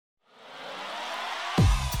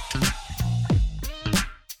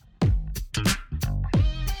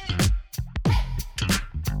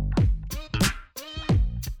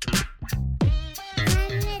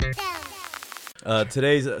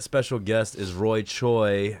Today's special guest is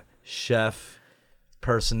Choi, chef,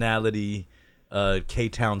 personality,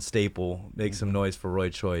 K-Town staple. Make some noise for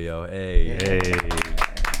Choi, yo. Hey.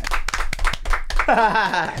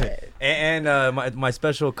 And my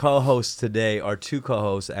special co-hosts today are two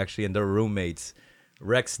co-hosts, actually, and they're roommates.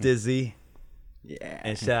 Rekstizzy. Yeah.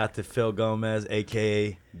 And shout out to Phil Gomes,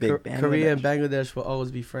 a.k.a. Big Bangladesh. Korea and Bangladesh will always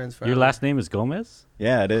be friends forever. Your last name is Gomez?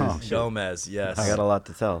 Yeah, it is. Gomez, yes. I got a lot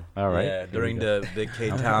to tell. All right. Yeah, during the big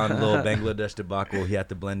K-Town little Bangladesh debacle, he had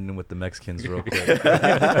to blend in with the Mexicans real quick.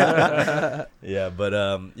 Yeah,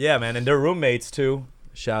 but yeah, man, and they're roommates too.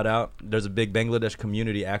 Shout out. There's a big Bangladesh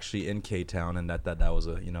community actually in K-Town, and that was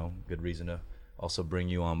a good reason to also bring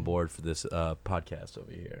you on board for this podcast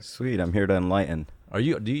over here. Sweet, I'm here to enlighten. Do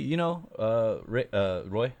you know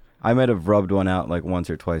Roy? I might have rubbed one out like once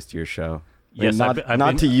or twice to your show. Like, Yes, not I've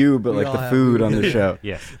been, to you, but like all the have. food on the show.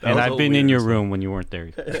 Yes, That and was I've a been in weird your response. room when you weren't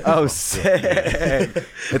there. Oh, sick.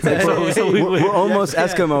 It's like we're almost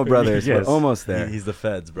Eskimo brothers. Yes. We're almost there. He's the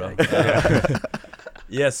feds, bro.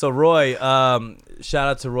 Yeah, so Roy, shout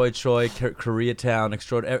out to Choi, Koreatown.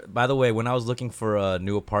 Extraordinary. By the way, when I was looking for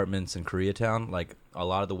new apartments in Koreatown, like a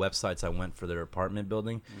lot of the websites I went for their apartment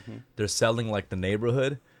building, they're selling like the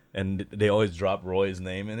neighborhood, and they always drop Roy's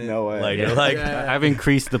name in it. No way. Like, Yeah. they're like, I've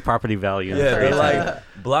increased the property value. yeah, they're like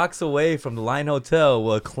blocks away from the Line Hotel.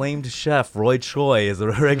 Well, acclaimed chef Choi is a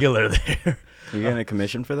regular there. You getting a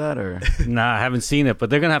commission for that, or? Nah, I haven't seen it, but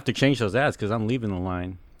they're gonna have to change those ads because I'm leaving the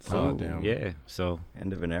line. So Oh, damn. yeah, so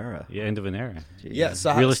End of an era. yeah, end of an era. Jeez. Yeah,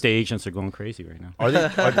 so Real estate agents are going crazy right now. Are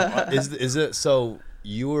they? Is it so?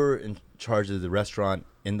 You were in charge of the restaurant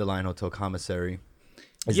in the Line Hotel commissary.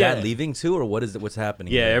 Is Yeah. that leaving too, or what's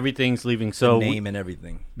happening? Yeah, there? everything's leaving. The So name and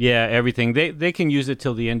everything. yeah, everything. They can use it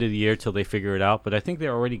till the end of the year till they figure it out. But I think they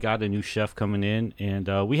already got a new chef coming in,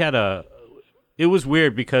 and we had it was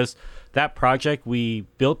weird because that project, we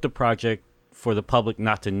built the project for the public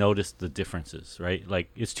not to notice the differences, right? Like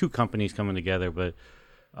it's two companies coming together, but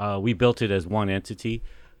we built it as one entity.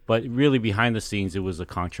 But really behind the scenes, it was a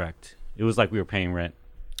contract. It was like we were paying rent.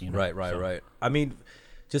 Right. I mean,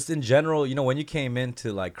 just in general, when you came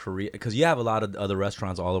into like Korea, because you have a lot of other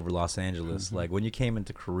restaurants all over Los Angeles. Like when you came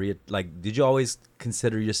into Korea, like did you always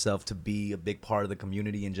consider yourself to be a big part of the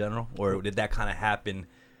community in general, or did that kind of happen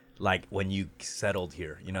like when you settled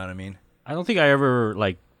here? You know what I mean? I don't think I ever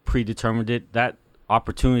like predetermined it. That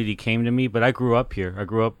opportunity came to me, but I grew up here.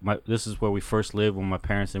 This is where we first lived when my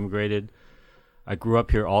parents immigrated. I grew up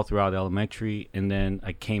here all throughout elementary, and then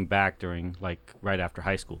I came back during like right after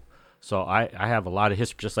high school. So I have a lot of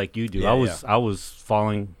history, just like you do. Yeah, I was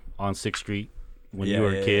falling on 6th Street when you were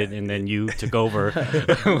a kid, and then you took over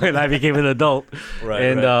when I became an adult. Right.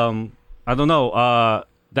 And right. I don't know.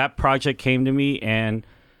 That project came to me, and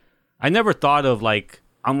I never thought of like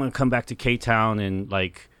I'm gonna come back to K-Town and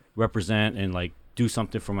like represent and like do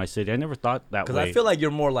something for my city. I never thought that way. Because I feel like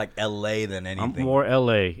you're more like LA than anything. I'm more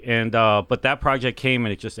LA, and but that project came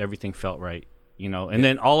and it just everything felt right, And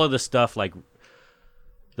then all of the stuff like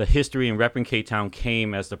the history and repping K-Town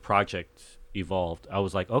came as the project evolved. I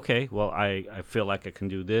was like, okay, well, I feel like I can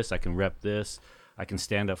do this. I can rep this. I can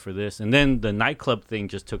stand up for this. And then the nightclub thing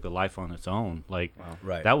just took a life on its own. Like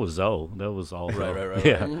Right. that was Zoe. That was all Zoe. Right.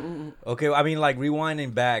 Yeah. Okay, I mean, like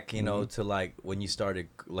rewinding back, to like when you started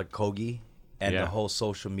like Kogi and the whole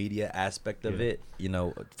social media aspect of it.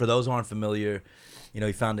 For those who aren't familiar,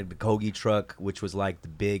 he founded the Kogi truck, which was like the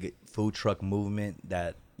big food truck movement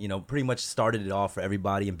that pretty much started it all for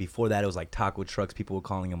everybody. And before that, it was like taco trucks. People were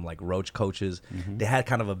calling them like roach coaches. They had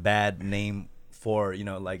kind of a bad name for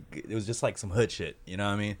like it was just like some hood shit. You know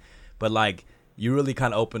what I mean? But like you really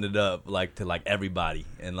kind of opened it up like to like everybody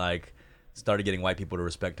and like started getting white people to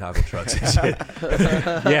respect taco trucks and shit.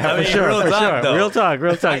 Yeah, for sure. Real talk.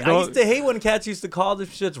 I used to hate when cats used to call them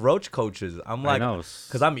shits roach coaches. I'm like,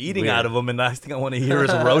 because I'm eating weird. out of them, and I think I want to hear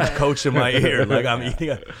is roach coach in my ear. Like I'm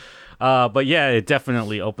eating. But yeah, it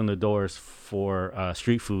definitely opened the doors for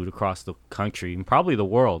street food across the country and probably the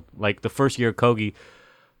world. Like the first year of Kogi,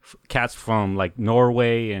 cats from like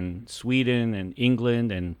Norway and Sweden and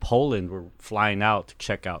England and Poland were flying out to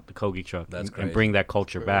check out the Kogi truck and bring that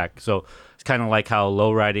culture back. So it's kind of like how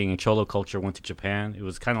lowriding and cholo culture went to Japan. It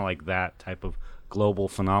was kind of like that type of global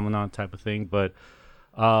phenomenon type of thing. But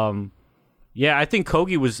yeah, I think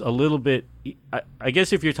Kogi was a little bit. I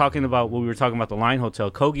guess if you're talking about what we were talking about, the Line Hotel,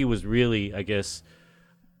 Kogi was really, I guess,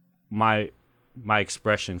 my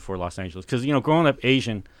expression for Los Angeles. Because growing up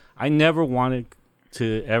Asian, I never wanted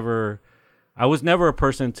to ever. I was never a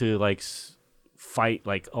person to like fight,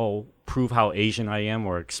 like prove how Asian I am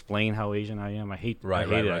or explain how Asian I am. I hated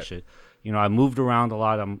that shit. I moved around a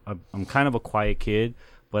lot. I'm kind of a quiet kid,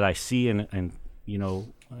 but I see and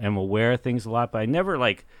am aware of things a lot, but I never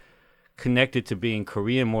like connected to being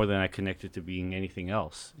Korean more than I connected to being anything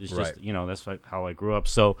else. It's just, that's like how I grew up.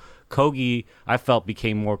 So Kogi, I felt,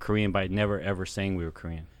 became more Korean by never ever saying we were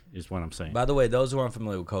Korean, is what I'm saying. By the way, those who aren't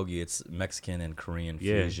familiar with Kogi, it's Mexican and Korean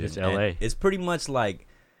fusion. Yeah, it's LA. And it's pretty much like,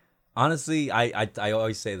 honestly, I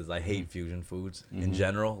always say this. I hate fusion foods in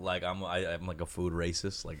general. Like I'm like a food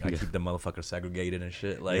racist. Like I keep the motherfuckers segregated and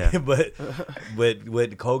shit. Like, but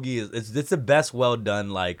with Kogi it's the best well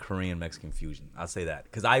done like Korean Mexican fusion. I'll say that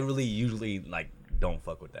because I really usually like don't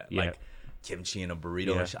fuck with that. Yeah. Like kimchi and a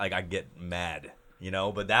burrito and shit. Like I get mad.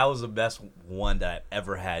 But that was the best one that I've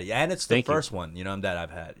ever had. Yeah, and it's the first one, that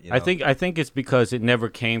I've had. I think it's because it never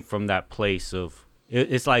came from that place of.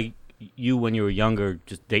 It's like you when you were younger,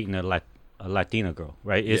 just dating a Latina girl,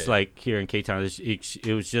 right? It's like here in K-Town,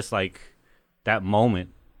 it was just like that moment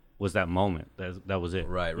was that moment. That was it.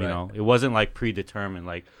 Right. It wasn't like predetermined.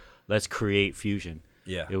 Like let's create fusion.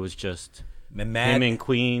 Yeah. It was just him in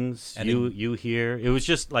Queens, you here. It was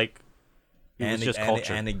just like. It was just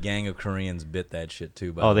culture. And a gang of Koreans bit that shit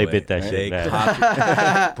too. They bit that shit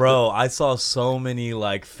bad. Bro, I saw so many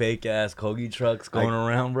like fake ass Kogi trucks going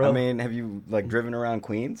around, bro. I mean, have you like driven around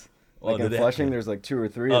Queens? Like in they Flushing, there's like 2 or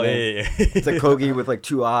 3 Oh, of them. yeah. It's a Kogi with like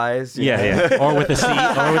 2 eyes. Yeah. Or with a C.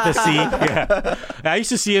 Yeah. I used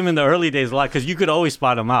to see him in the early days a lot because you could always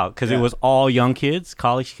spot him out because it was all young kids,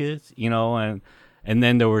 college kids, and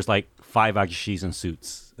then there was like 5 ajishis in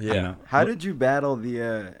suits. Yeah. How did you battle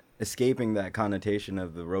the escaping that connotation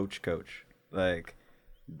of the roach coach? Like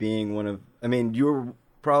being you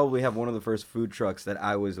probably have one of the first food trucks that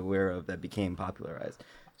I was aware of that became popularized.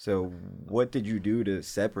 So what did you do to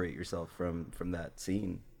separate yourself from that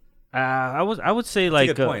scene? I would say That's like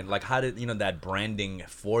a good point. Like how did that branding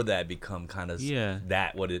for that become kind of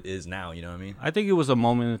that what it is now? You know what I mean? I think it was a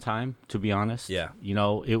moment in time, to be honest. Yeah.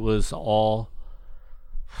 It was all.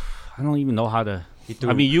 I don't even know how to.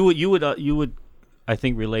 I mean, you would I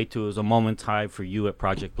think relate to it was a moment in time for you at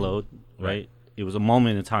Project Load, right? It was a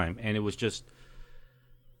moment in time, and it was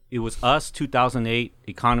us 2008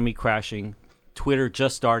 economy crashing. Twitter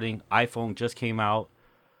just starting, iPhone just came out.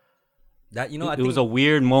 That I think it was a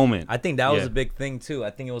weird moment. I think that was a big thing too. I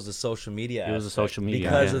think it was the social media. It was the social media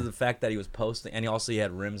because of the fact that he was posting, and he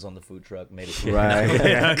had rims on the food truck, made it cool. Right.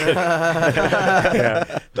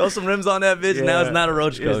 Throw some rims on that bitch. Now it's not a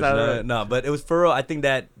roach coach. No, but it was for real. I think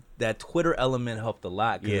that Twitter element helped a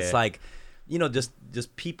lot because it's like,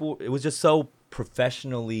 just people. It was just so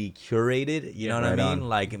professionally curated. You know what I mean?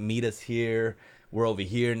 Like meet us here. We're over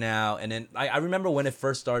here now. And then I remember when it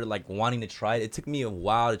first started, like, wanting to try it. It took me a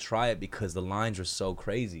while to try it because the lines were so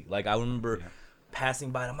crazy. Like, I remember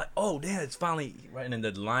passing by, and I'm like, oh, damn, it's finally right. And then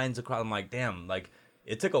the lines across, I'm like, damn. Like,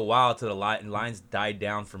 it took a while till the lines died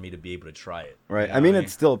down for me to be able to try it. Right. I mean,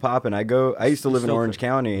 it's still popping. I used to live in Orange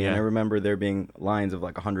County, and I remember there being lines of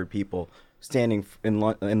like 100 people standing in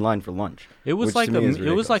line for lunch. It was like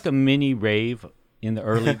a mini rave in the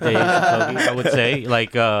early days, I would say.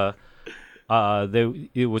 Like,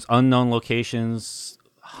 it was unknown locations,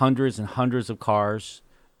 hundreds and hundreds of cars,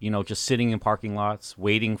 just sitting in parking lots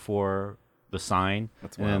waiting for the sign.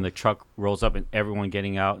 And then the truck rolls up and everyone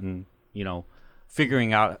getting out and,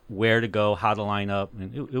 figuring out where to go, how to line up.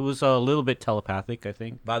 And it was a little bit telepathic, I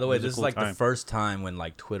think. By the way, this is like the first time when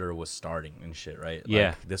like Twitter was starting and shit, right?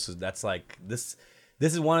 Yeah. Like, this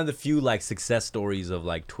is one of the few like success stories of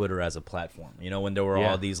like Twitter as a platform. When there were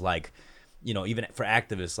all these like, even for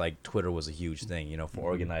activists, like Twitter was a huge thing, for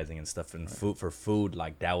organizing and stuff, and food,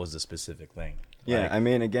 like that was a specific thing. Yeah, like, I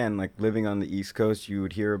mean, again, like living on the East Coast, you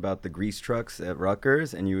would hear about the grease trucks at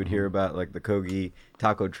Rutgers, and you would hear about like the Kogi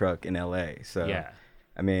taco truck in LA. So,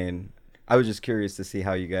 I mean, I was just curious to see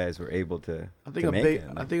how you guys were able to. I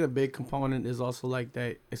think a big component is also like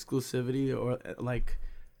that exclusivity, or like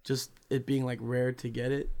just it being like rare to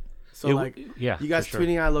get it. So you guys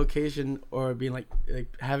tweeting our location or being like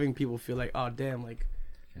having people feel like, oh damn, like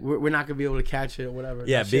we're not gonna be able to catch it or whatever.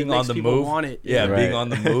 Yeah, that being on the move. Want it. Yeah, being on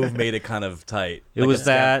the move made it kind of tight. It was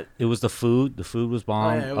that. It was the food. The food was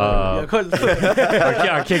bomb. Our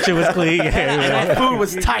kitchen was clean. And food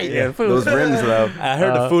was tight. Yeah, food those rims though. I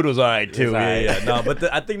heard the food was all right too. Right. Yeah. No, but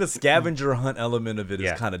I think the scavenger hunt element of it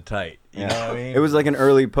is kind of tight. You know what I mean? It was like an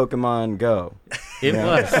early Pokemon Go. It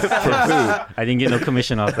was for food. I didn't get no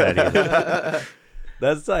commission off that either.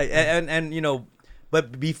 That's tight. And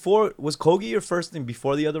but before, was Kogi your first thing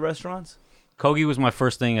before the other restaurants? Kogi was my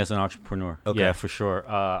first thing as an entrepreneur. Okay. Yeah, for sure.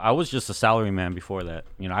 I was just a salaryman before that.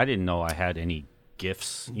 I didn't know I had any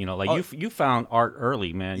gifts. You found art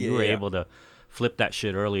early, man. You were able to flip that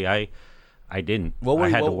shit early. I I didn't. What were I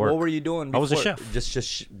you, had what, to work. what were you doing before? I was a chef.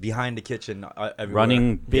 Just behind the kitchen, everywhere.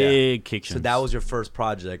 Running big kitchens. So that was your first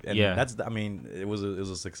project, and Yeah. that's. I mean, it was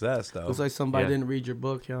a success though. Looks like somebody didn't read your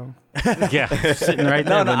book, yo. Yeah, sitting right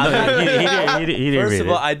there. No, he didn't First read of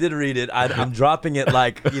all, it. I did read it. I'm dropping it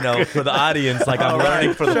like for the audience, like I'm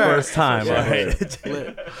learning for the first time. Sure. Right?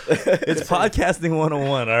 It's podcasting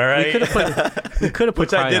 101. All right. We could have put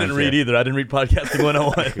Which I didn't crayons read there. either. I didn't read podcasting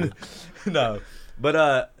 101. No,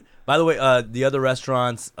 but by the way, the other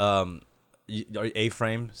restaurants, are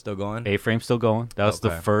A-Frame still going? A-Frame still going. That was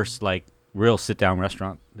the Okay. first like real sit down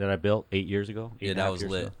restaurant that I built 8 years ago. Yeah, that was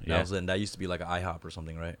lit. That was lit. And that used to be like an IHOP or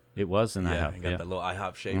something, right? It was an Yeah, IHOP. you got Yeah. that little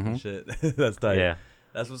IHOP shape and shit. That's tight. Yeah.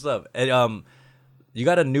 That's what's up. And you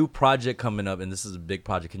got a new project coming up, and this is a big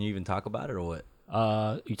project. Can you even talk about it or what?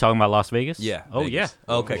 You talking about Las Vegas? Yeah. Oh Vegas.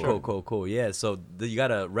 yeah. Okay. Sure. Cool. Yeah. So you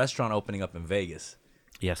got a restaurant opening up in Vegas.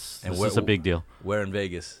 Yes. And This is a big deal. Where in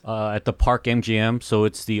Vegas? At the Park MGM. So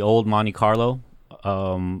it's the old Monte Carlo,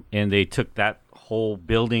 and they took that whole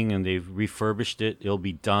building and they've refurbished it. It'll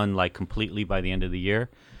be done like completely by the end of the year,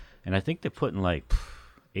 and I think they're putting like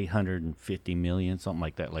 850 million, something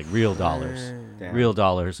like that, like real dollars. Damn. Real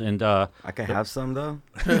dollars. And I can have some though.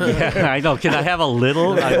 yeah, I know. Can I have a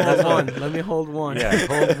little? Hold one. Let me hold one. Yeah,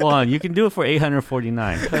 hold one. You can do it for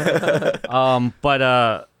 849.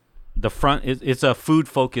 But the front it's a food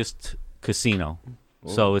focused casino.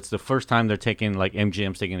 So it's the first time they're taking like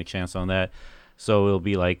MGM's taking a chance on that. So it'll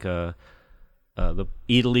be like the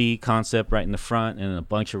Italy concept right in the front, and a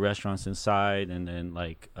bunch of restaurants inside, and then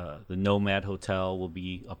like the Nomad Hotel will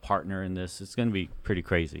be a partner in this. It's gonna be pretty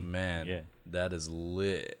crazy. Man, Yeah. that is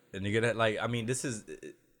lit. And you're gonna like, I mean,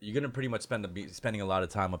 you're gonna pretty much spending a lot of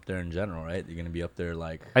time up there in general, right? You're gonna be up there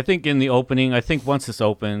like. I think in the opening, I think once it's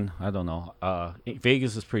open, I don't know.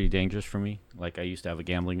 Vegas is pretty dangerous for me. Like I used to have a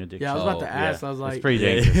gambling addiction. Yeah, I was about to ask. Yeah, I was like, it's pretty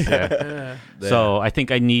dangerous. Yeah. yeah. So I think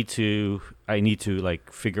I need to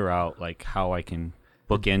like figure out like how I can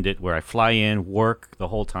bookend it, where I fly in, work the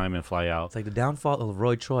whole time, and fly out. It's like the downfall of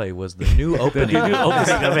Roy Choi was the new opening. New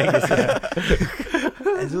opening of Vegas. Yeah.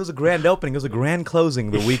 It was a grand opening. It was a grand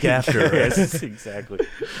closing the week after. Yes, exactly.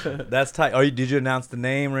 That's tight. Did you announce the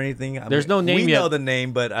name or anything? There's no name we yet. know the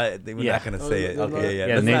name, but we're Yeah. not gonna say it. Okay, yeah.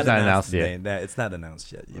 Yeah, Let's the name's not announced the yet. name. It's not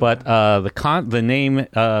announced yet. But the name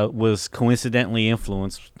was coincidentally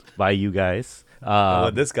influenced by you guys.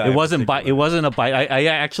 This guy It in wasn't particular. it wasn't a bite. I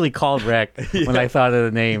actually called Rek when I thought of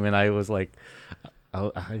the name, and I was like,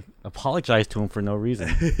 I apologized to him for no reason.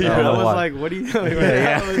 I don't I know was why. like, what are you doing?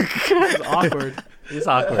 Yeah. It was awkward. It's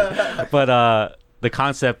awkward. But the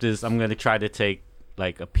concept is I'm going to try to take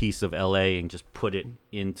like a piece of LA and just put it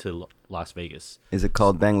into Las Vegas. Is it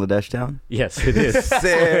called Bangladesh Town? Yes, it is.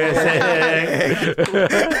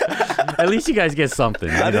 At least you guys get something.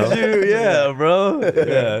 How You know? did you? Yeah, bro.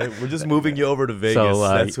 Yeah, we're just moving you over to Vegas. So,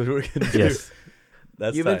 That's what we're gonna do. Yes.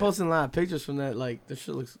 That's You've been tight. posting a lot of pictures from that. Like, this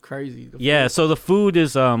shit looks crazy. The Yeah, food. so the food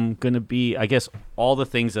is gonna be, I guess, all the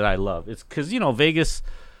things that I love. It's because Vegas,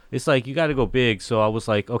 it's like you got to go big. So I was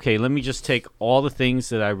like, okay, let me just take all the things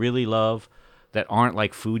that I really love that aren't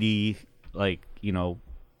like foodie, like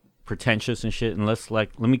pretentious and shit, and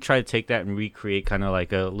let me try to take that and recreate kind of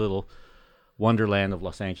like a little wonderland of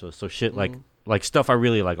Los Angeles. So shit like stuff I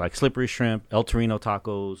really like slippery shrimp, El Torino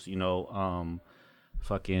tacos,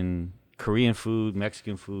 fucking Korean food,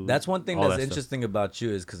 Mexican food. That's one thing all that's that stuff. interesting about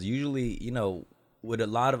you is because usually, with a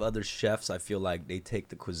lot of other chefs, I feel like they take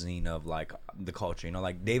the cuisine of like the culture.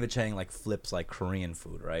 Like David Chang like flips like Korean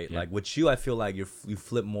food, right? Yeah. Like with you, I feel like you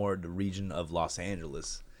flip more the region of Los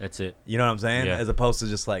Angeles. That's it. You know what I'm saying? Yeah. As opposed to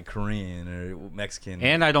just like Korean or Mexican.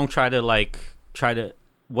 And I don't try to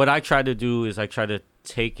what I try to do is I try to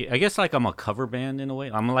take it. I guess like I'm a cover band in a way.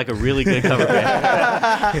 I'm like a really good cover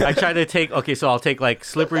band. I try to take. Okay, so I'll take like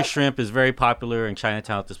slippery shrimp is very popular in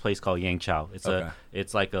Chinatown at this place called Yang Chow.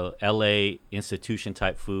 It's like a LA institution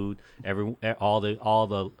type food. All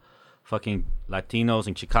the fucking Latinos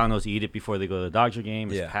and Chicanos eat it before they go to the Dodger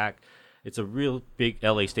game. It's packed. It's a real big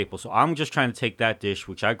LA staple. So I'm just trying to take that dish,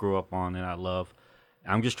 which I grew up on and I love.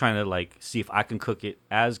 I'm just trying to like see if I can cook it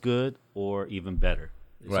as good or even better.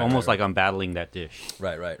 It's almost like I'm battling that dish.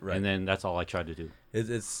 Right. And then that's all I try to do.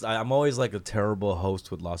 I'm always like a terrible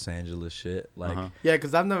host with Los Angeles shit. Like, Yeah,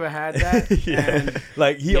 because I've never had that. And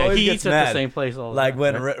like he always he gets eats mad. at the same place all the Like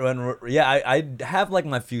time. when I have like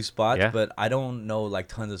my few spots, Yeah. but I don't know like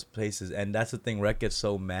tons of places, and that's the thing. Rek gets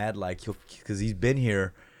so mad, like because he's been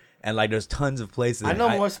here, And like, there's tons of places. I know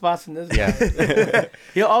more spots than this guy.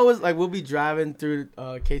 He'll always like, we'll be driving through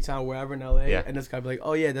K-Town, wherever in LA, and this guy be like,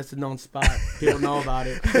 "Oh yeah, that's a known spot. People know about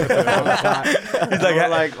it." He's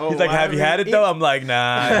like, "Have you had it though?" I'm like,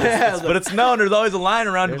 "Nah," but it's known. There's always a line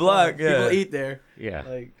around the block. People eat there. Yeah.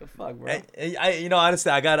 Like, the fuck, bro. I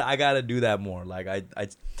honestly, I gotta do that more. Like, I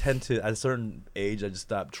tend to, at a certain age, I just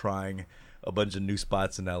stopped trying a bunch of new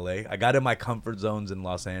spots in LA. I got in my comfort zones in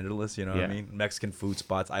Los Angeles, you know what I mean? Mexican food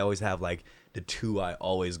spots. I always have like the two I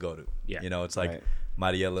always go to. Yeah. You know, it's like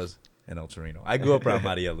Mariella's and El Torino. I grew up around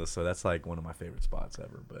Mariella's, so that's like one of my favorite spots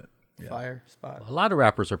ever. But fire spot. A lot of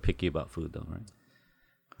rappers are picky about food though, right?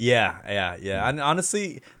 Yeah. And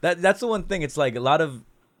honestly, that's the one thing. It's like a lot of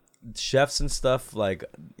chefs and stuff, like,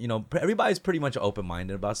 you know, everybody's pretty much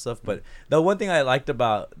open-minded about stuff, but the one thing I liked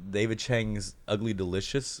about David Chang's Ugly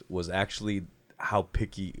Delicious was actually how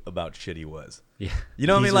picky about shit he was. Yeah, you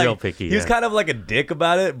know what I mean? Like, real picky, he was kind of like a dick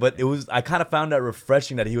about it, but I kind of found that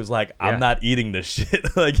refreshing that he was like, I'm not eating this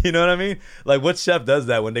shit. Like, you know what I mean? Like, what chef does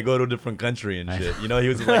that when they go to a different country and shit? You know, he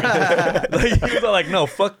was like, he was like, no,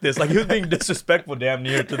 fuck this. Like, he was being disrespectful damn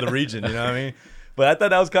near to the region, you know what I mean? But I thought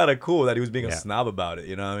that was kind of cool that he was being a snob about it.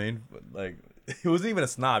 You know what I mean? But like, he wasn't even a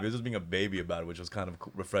snob. He was just being a baby about it, which was kind of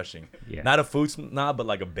refreshing. Yeah. Not a food snob, but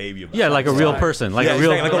like a baby about it. Yeah, like a real person. Like a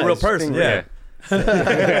real person. Yeah.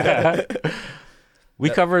 We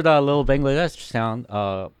covered Little Bangladesh Town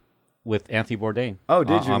with Anthony Bourdain. Oh,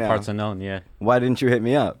 did you? On Parts Unknown, yeah. Why didn't you hit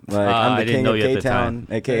me up? Like, I'm the king of K-Town,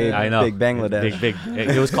 aka Big Bangladesh. Big.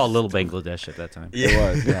 It was called Little Bangladesh at that time. Yeah.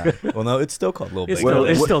 It was. Yeah. Well, no, it's still called Little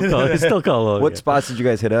Bangladesh. It's still called Little. What spots did you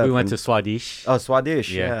guys hit up? We went to Swadesh. Oh,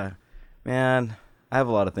 Swadesh. Yeah. Man, I have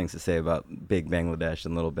a lot of things to say about Big Bangladesh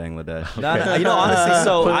and Little Bangladesh. No, you know, honestly,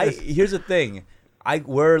 so here's the thing. So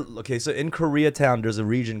in Koreatown, there's a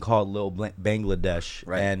region called Little Bangladesh,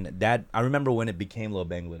 right? And that, I remember when it became Little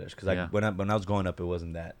Bangladesh, because when I was growing up, it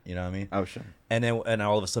wasn't that, you know what I mean? Oh, sure. And then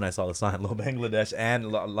all of a sudden, I saw the sign Little Bangladesh, and a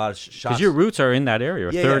lot of shops. Because your roots are in that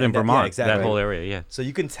area, Third and Vermont, exactly. That whole area, yeah. So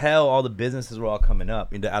you can tell all the businesses were all coming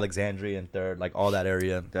up into Alexandria and Third, like all that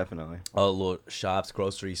area. Definitely. All the little shops,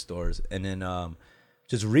 grocery stores, and then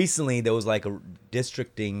just recently, there was like a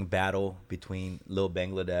districting battle between Little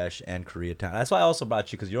Bangladesh and Koreatown. That's why I also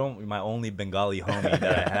brought you, because you're my only Bengali homie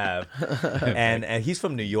that I have. And he's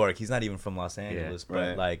from New York. He's not even from Los Angeles. Yeah,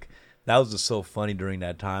 but like, that was just so funny during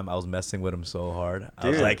that time. I was messing with him so hard. I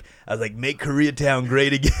was like, make Koreatown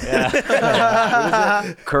great again.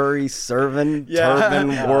 Yeah. Curry serving, turban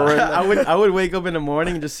Warren. I would wake up in the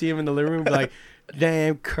morning and just see him in the living room and be like,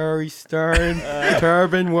 damn, Curry Stern,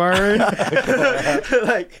 turban word.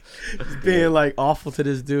 Like, being like awful to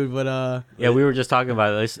this dude, but yeah, we were just talking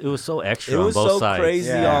about it. It was so extra on both sides. It was so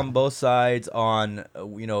crazy on both sides on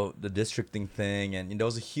you know, the districting thing, and there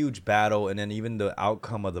was a huge battle, and then even the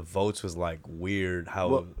outcome of the votes was like weird.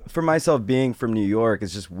 How for myself, being from New York,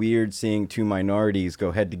 it's just weird seeing two minorities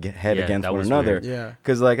go head to head against one another. Weird. Yeah,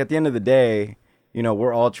 because like at the end of the day, you know,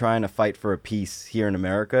 we're all trying to fight for a peace here in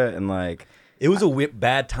America, and like. It was a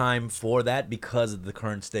bad time for that because of the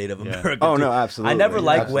current state of America. Oh, no, absolutely. I never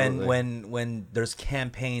like when there's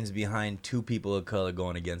campaigns behind two people of color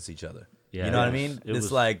going against each other. Yeah, you know what I mean?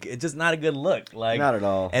 It's like, it's just not a good look. Like, not at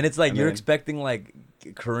all. And it's like, you're expecting like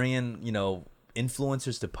Korean, you know,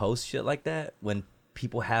 influencers to post shit like that when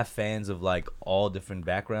people have fans of like all different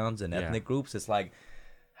backgrounds and ethnic groups. It's like,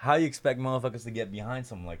 how you expect motherfuckers to get behind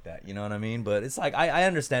something like that? You know what I mean? But it's like, I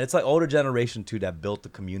understand. It's like older generation too that built the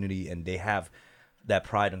community, and they have that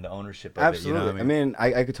pride and the ownership of Absolutely. it. You know what I mean?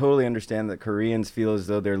 I could totally understand that Koreans feel as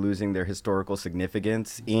though they're losing their historical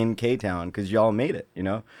significance in K-Town because y'all made it, you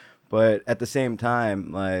know? But at the same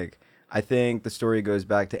time, like, I think the story goes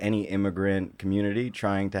back to any immigrant community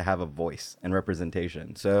trying to have a voice and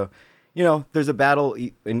representation. So, you know, there's a battle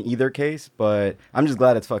in either case, but I'm just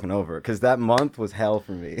glad it's fucking over because that month was hell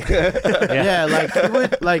for me. Yeah, like, it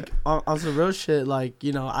would, like on some real shit, like,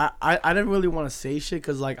 you know, I didn't really want to say shit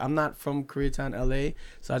because, like, I'm not from Koreatown, LA,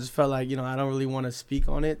 so I just felt like, you know, I don't really want to speak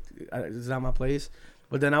on it. It's not my place.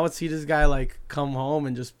 But then I would see this guy, like, come home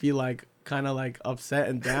and just be, like, kind of like upset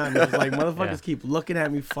and down. It was like, motherfuckers keep looking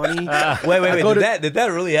at me funny. Wait, did that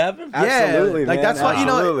really happen? Yeah, absolutely, like, man. that's why, you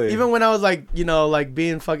know, even when I was like, you know, like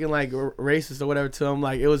being fucking like racist or whatever to him,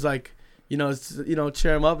 like, it was like, you know,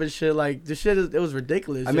 cheer him up and shit. Like, the shit it was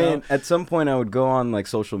ridiculous. I mean, at some point I would go on like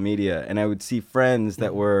social media and I would see friends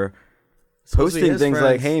that were posting things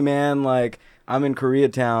like, hey man, like, I'm in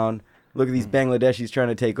Koreatown, look at these Bangladeshis trying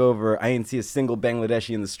to take over. I didn't see a single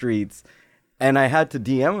Bangladeshi in the streets. And I had to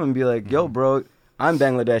DM him and be like, yo, bro, I'm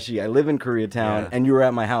Bangladeshi. I live in Koreatown, and you were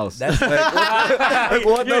at my house. That's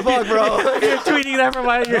what the fuck, bro? You're tweeting that from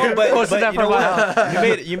my house.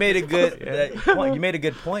 You made a good point. You made a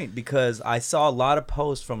good point because I saw a lot of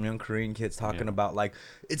posts from young Korean kids talking about like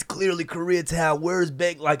it's clearly Koreatown. Where's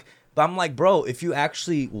But I'm like, bro, if you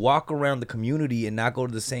actually walk around the community and not go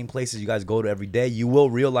to the same places you guys go to every day, you will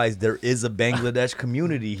realize there is a Bangladesh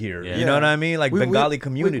community here. You know what I mean? Like Bengali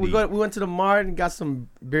community. We went to the mart and got some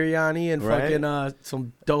biryani and fucking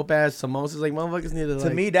some dope ass samosas. Like motherfuckers need to. To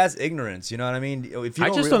me, that's ignorance. You know what I mean? If you I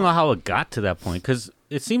just don't know how it got to that point because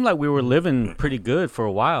it seemed like we were living pretty good for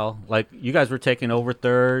a while. Like you guys were taking over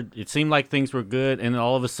third. It seemed like things were good, and then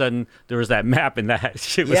all of a sudden there was that map and that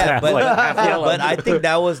shit was half yellow. But I think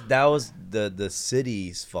that was the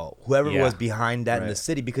city's fault. Whoever was behind that in the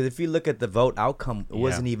city, because if you look at the vote outcome, it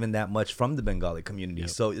wasn't even that much from the Bengali community.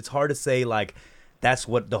 So it's hard to say like that's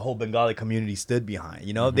what the whole Bengali community stood behind.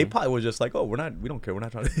 You know, they probably were just like, oh, we don't care, we're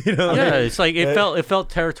not trying to. You know, it's like it felt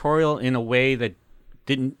territorial in a way that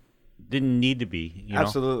didn't need to be. You know?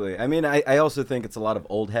 Absolutely. I mean, I also think it's a lot of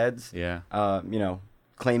old heads. Yeah. You know,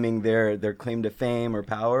 claiming their claim to fame or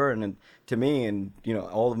power, and to me, and you know,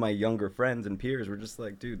 all of my younger friends and peers were just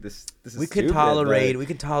like, dude, this is we could tolerate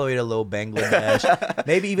a little Bangladesh,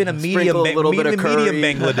 maybe even a medium medium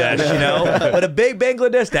Bangladesh, you know, but a big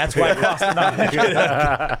Bangladesh, that's why I crossed the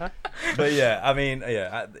line. But yeah, I mean,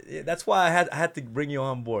 that's why I had to bring you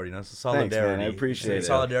on board. You know, it's a solidarity. Thanks, man. I appreciate it.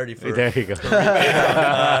 Solidarity for there you go.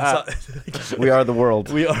 We are the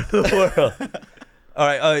world. We are the world. All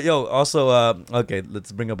right, also, okay,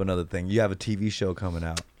 let's bring up another thing. You have a TV show coming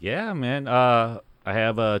out. Yeah, man. I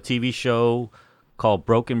have a TV show called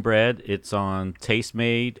Broken Bread. It's on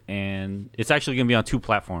Tastemade, and it's actually going to be on 2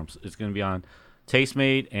 platforms. It's going to be on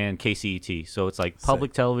Tastemade and KCET. So it's like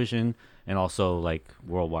public television and also like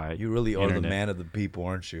worldwide. You really are the man of the people,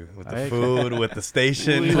 aren't you? With the food, with the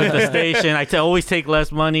station. With the station. I always take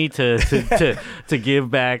less money to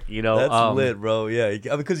give back, you know. That's lit, bro. Yeah,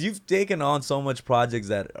 because you've taken on so much projects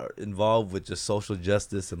that are involved with just social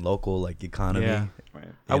justice and local like economy. Yeah. Right.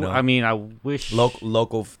 I mean, I wish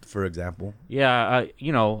local, for example. Yeah,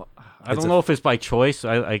 you know, I don't know if it's by choice.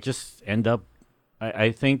 I just end up.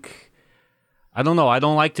 I think, I don't know. I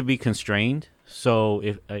don't like to be constrained. So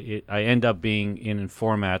if I end up being in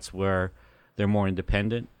formats where they're more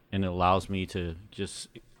independent, and it allows me to just,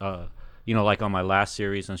 you know, like on my last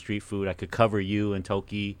series on street food, I could cover you and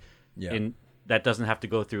Toki, and that doesn't have to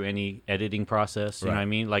go through any editing process. You know what I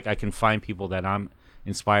mean? Like I can find people that I'm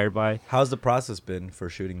inspired by. How's the process been for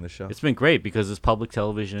shooting the show? It's been great because it's public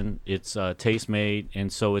television. It's Tastemade, and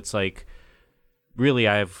so it's like really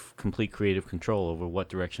I have complete creative control over what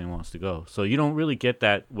direction it wants to go. So you don't really get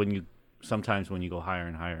that sometimes when you go higher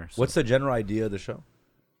and higher. So. What's the general idea of the show?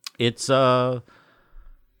 It's the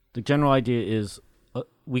general idea is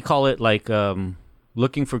we call it like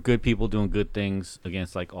looking for good people doing good things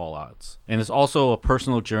against like all odds. And it's also a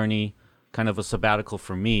personal journey, kind of a sabbatical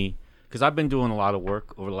for me, because I've been doing a lot of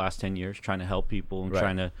work over the last 10 years trying to help people and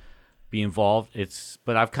trying to be involved.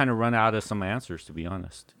 But I've kind of run out of some answers, to be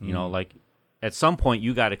honest. You know, like at some point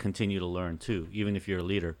you got to continue to learn too, even if you're a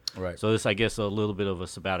leader. Right. So this, I guess, a little bit of a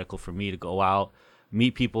sabbatical for me to go out,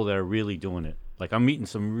 meet people that are really doing it. Like I'm meeting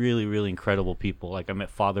some really, really incredible people. Like I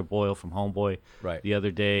met Father Boyle from Homeboy the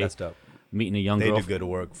other day. That's dope. Meeting a young girl. They do good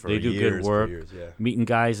work for years. They do good work. For years, Meeting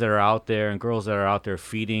guys that are out there and girls that are out there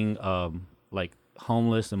feeding like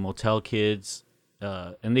homeless and motel kids.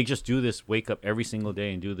 And they just do this, wake up every single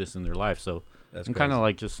day and do this in their life. So I'm kind of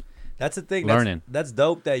like just... That's the thing. Learning. That's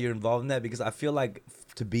dope that you're involved in that, because I feel like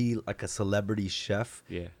to be like a celebrity chef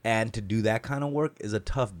and to do that kind of work is a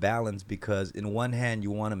tough balance, because in one hand you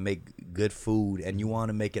want to make good food and you want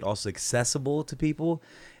to make it also accessible to people.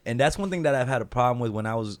 And that's one thing that I've had a problem with when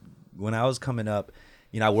I was coming up.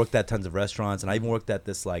 You know, I worked at tons of restaurants, and I even worked at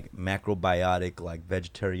this like macrobiotic like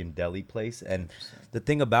vegetarian deli place. And the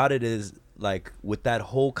thing about it is, like, with that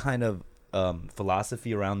whole kind of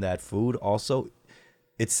philosophy around that food also,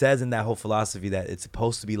 it says in that whole philosophy that it's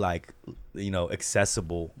supposed to be like, you know,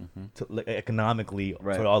 accessible to, like, economically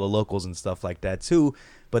for all the locals and stuff like that too.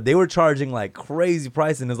 But they were charging like crazy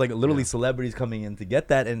prices, and there's like literally celebrities coming in to get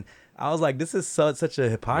that. And I was like, this is such a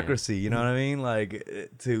hypocrisy, you know what I mean? Like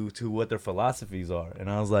to what their philosophies are. And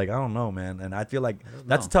I was like, I don't know, man. And I feel like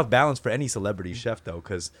that's a tough balance for any celebrity chef though,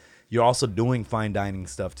 because you're also doing fine dining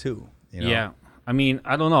stuff too. You know? Yeah. I mean,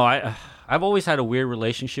 I don't know. I've always had a weird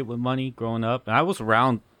relationship with money growing up. And I was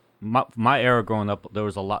around my era growing up. There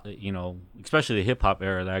was a lot, you know, especially the hip hop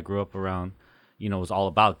era that I grew up around, you know, was all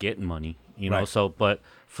about getting money, you know. So, but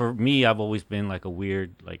for me, I've always been like a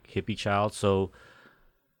weird, like hippie child. So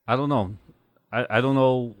I don't know. I don't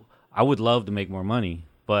know. I would love to make more money,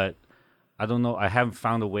 but I don't know. I haven't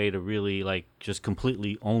found a way to really like just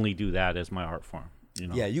completely only do that as my art form. You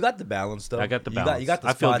know? Yeah, you got the balance though. I got the balance. You got the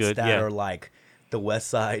I feel spots good, that are like the West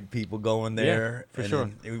Side people going there. For sure.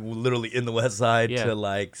 Literally in the West Side Yeah. to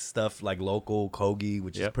like stuff like local Kogi,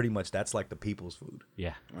 which is Yep. pretty much that's like the people's food.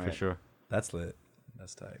 Yeah, for Right. sure. That's lit.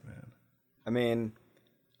 That's tight, man. I mean,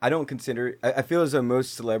 I don't consider. I feel as though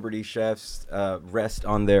most celebrity chefs rest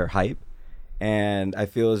on their hype, and I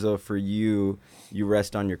feel as though for you, you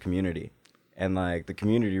rest on your community, and like the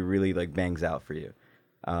community really like bangs out for you.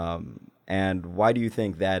 And why do you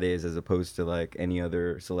think that is, as opposed to like any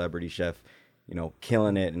other celebrity chef, you know,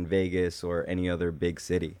 killing it in Vegas or any other big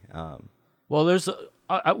city? Well, there's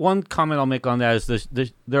one comment I'll make on that is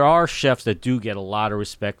there are chefs that do get a lot of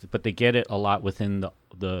respect, but they get it a lot within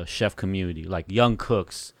the chef community. Like young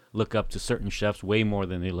cooks look up to certain chefs way more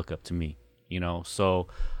than they look up to me, you know? So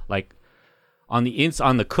like on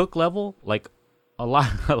the cook level, like a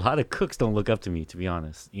lot of cooks don't look up to me, to be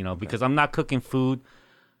honest, you know, because I'm not cooking food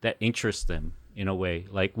that interests them in a way.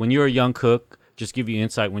 Like when you're a young cook, just give you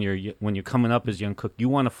insight, when you're coming up as a young cook, you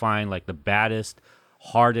want to find like the baddest,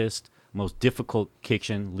 hardest, most difficult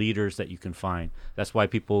kitchen leaders that you can find. That's why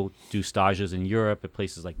people do stages in Europe at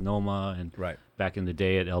places like Noma and back in the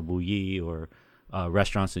day at El Bulli or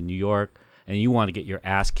restaurants in New York. And you want to get your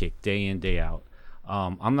ass kicked day in, day out.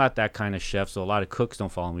 I'm not that kind of chef, so a lot of cooks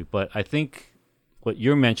don't follow me. But I think what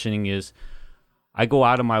you're mentioning is I go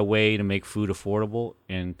out of my way to make food affordable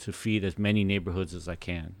and to feed as many neighborhoods as I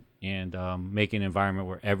can, and make an environment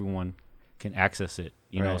where everyone can access it.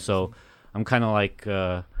 You know, so I'm kind of like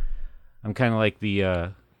the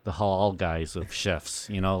halal guys of chefs.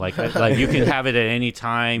 You know, like you can have it at any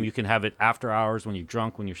time. You can have it after hours, when you're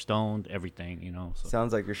drunk, when you're stoned, everything. You know. So.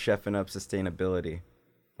 Sounds like you're chefing up sustainability.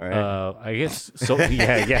 All right. I guess so.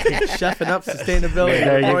 Yeah. Chefing up sustainability.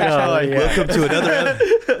 There you go. Choi. Yeah. Welcome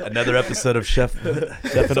to another episode of Chefing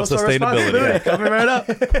Up Sustainability. Coming right up.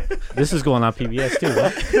 This is going on PBS too.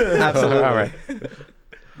 Huh? Absolutely. All right.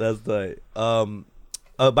 That's tight.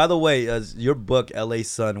 By the way, your book L.A.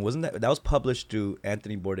 Sun, wasn't that was published through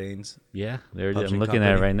Anthony Bourdain's? Yeah, there it is. I'm Publishing looking at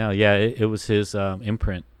it company? right now. Yeah, it was his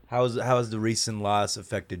imprint. How has the recent loss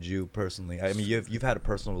affected you personally? I mean, you've had a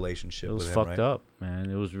personal relationship It was with him, fucked right? up, man.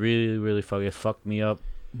 It was really, really fucked. It fucked me up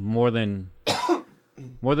more than a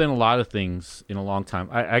lot of things in a long time.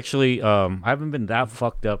 I actually I haven't been that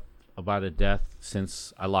fucked up about a death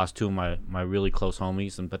since I lost two of my really close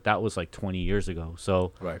homies, but that was like 20 years ago.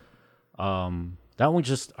 So Right. that one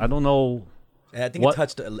just, I don't know. And I think it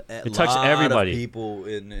touched a lot everybody. of people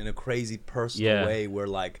in a crazy personal way, where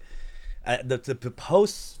like the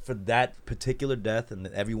posts for that particular death and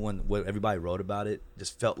everybody wrote about it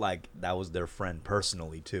just felt like that was their friend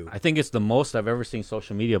personally too. I think it's the most I've ever seen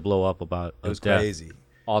social media blow up about It was death. crazy.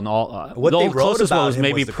 On all What the they wrote closest one about was him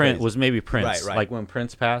maybe was the Prince. Right. Like when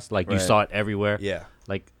Prince passed, like you Right. saw it everywhere. Yeah.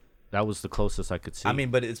 Like that was the closest I could see. I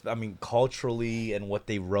mean, but culturally and what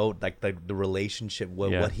they wrote, like the relationship,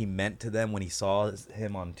 what he meant to them when he saw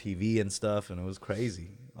him on TV and stuff, and it was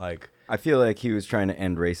crazy. Like I feel like he was trying to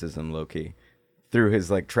end racism, low-key, through his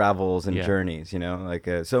like travels and Yeah. journeys. You know, like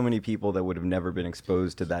so many people that would have never been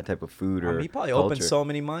exposed to that type of food or he probably culture. opened so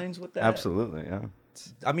many minds with that. Absolutely, yeah.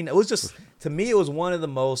 I mean, it was just, to me, it was one of the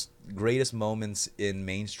most greatest moments in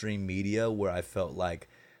mainstream media where I felt like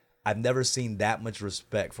I've never seen that much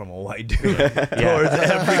respect from a white dude towards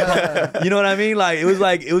every, you know what I mean? Like,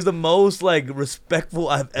 it was the most like respectful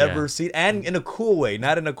I've ever seen, and in a cool way,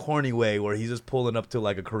 not in a corny way where he's just pulling up to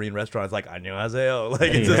like a Korean restaurant. It's like, 안녕하세요.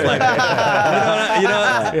 Like, it's just like, you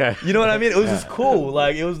know what I mean? It was just cool.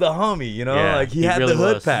 Like, it was the homie, you know? Yeah, Like, he he had really the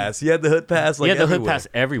hood was. pass. He had the hood pass. Like, he had the hood everywhere. pass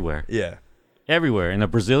everywhere. Yeah. Everywhere, in a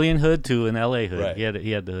Brazilian hood to an LA hood. Right.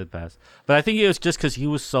 He had the hood pass. But I think it was just because he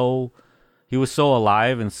was so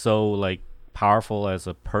alive and so like powerful as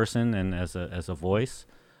a person and as a voice.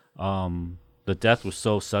 The death was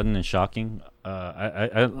so sudden and shocking. I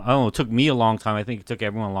don't know. It took me a long time. I think it took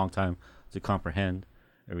everyone a long time to comprehend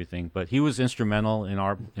everything. But he was instrumental in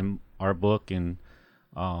our book, and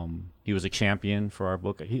he was a champion for our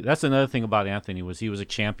book. That's another thing about Anthony, was he was a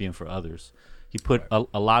champion for others. He put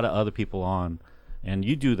a lot of other people on, and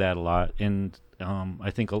you do that a lot. And I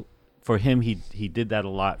think for him, he did that a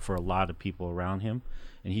lot for a lot of people around him,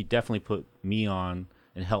 and he definitely put me on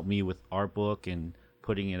and helped me with our book and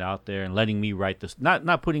putting it out there and letting me write this.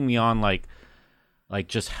 Not putting me on like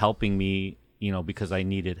just helping me, you know, because I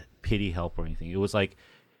needed pity help or anything. It was like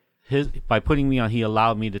by putting me on, he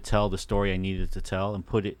allowed me to tell the story I needed to tell and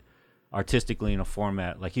put it artistically in a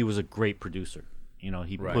format. Like, he was a great producer. You know,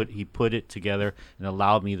 he put it together and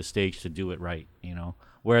allowed me the stage to do it right, you know,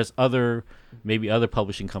 Whereas maybe other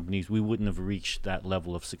publishing companies, we wouldn't have reached that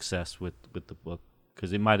level of success with the book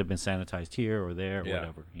because it might have been sanitized here or there or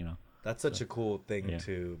whatever, you know. That's such a cool thing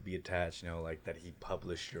to be attached, you know, like that he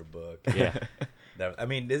published your book. Yeah. I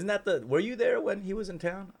mean, isn't that were you there when he was in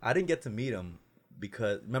town? I didn't get to meet him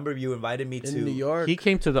because remember you invited me to New York. He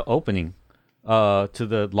came to the opening, to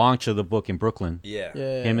the launch of the book in Brooklyn. Yeah.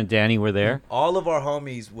 Him and Danny were there. All of our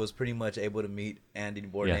homies was pretty much able to meet Andy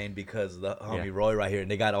Bourdain because of the homie Roy right here,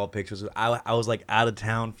 and they got all pictures. I was like out of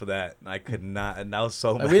town for that, and I could not, and I was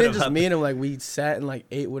so mad. We didn't just meet him, like we sat and like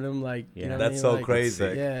ate with him, like you know that's what I mean? so Like, crazy.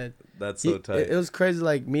 Yeah, that's so tight. It was crazy,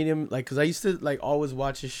 like meeting him, like because I used to like always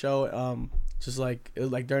watch his show, just like it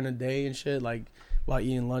was like during the day and shit, like while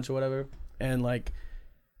eating lunch or whatever, and like.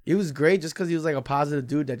 It was great just because he was like a positive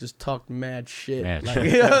dude that just talked mad shit. Like,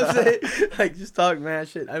 you know what I'm saying? Like just talked mad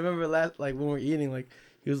shit. I remember like when we were eating, like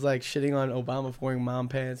he was like shitting on Obama for wearing mom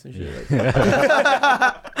pants and shit. Like.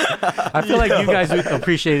 I feel like you guys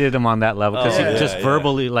appreciated him on that level because he just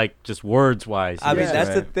verbally, like just words wise. I mean, that's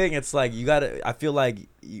the thing. It's like you gotta. I feel like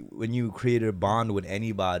when you create a bond with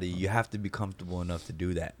anybody, you have to be comfortable enough to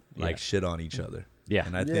do that. Like shit on each other. Yeah,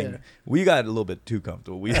 and I think we got a little bit too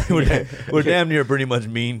comfortable. We're damn near pretty much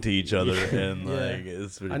mean to each other, and like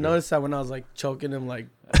it's. Pretty noticed that when I was like choking him, like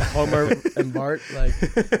Homer and Bart, like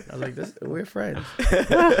I was like, we're friends.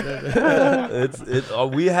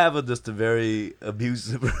 We have just a very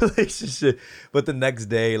abusive relationship. But the next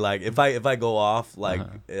day, like if I go off, like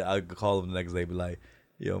I call him the next day, be like,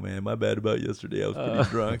 yo, man, my bad about yesterday. I was pretty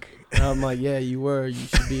drunk. And I'm like, yeah, you were. You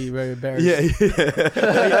should be very embarrassed.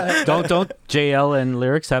 Don't JL and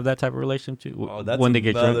Lyrics have that type of relationship too? Oh, that's when they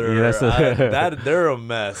get drunk? They're a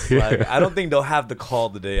mess. Like, I don't think they'll have the call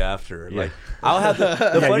the day after. Like I'll have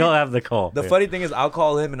you'll have the call. The funny thing is, I'll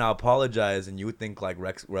call him and I'll apologize, and you would think like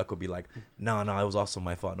Rek would be like, no, it was also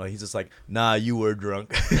my fault. No, he's just like, nah, you were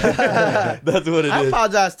drunk. That's what it is. I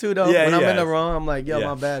apologize too, though. When I'm in the wrong, I'm like, yo,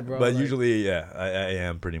 my bad, bro. But like, usually, I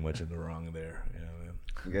am pretty much in the wrong there. You know, man.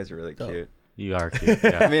 You guys are really cute. You are cute.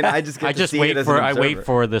 Yeah. I mean, I just wait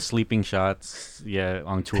for the sleeping shots. Yeah,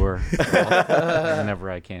 on tour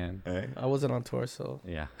whenever I can. Right. I wasn't on tour, so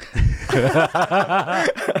yeah.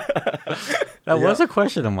 That was a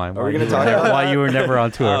question of mine. Are we gonna talk about why you were never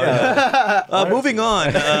on tour? Moving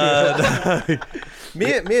on.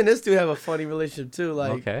 Me and this dude have a funny relationship too.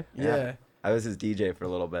 Like, okay. Yeah. I was his DJ for a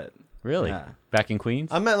little bit. Really? Yeah. Back in Queens?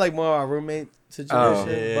 I meant like more our roommate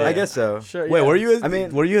situation. Oh, I guess so. Sure. Wait, were you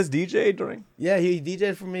his DJ during? Yeah, he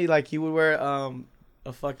DJed for me. Like he would wear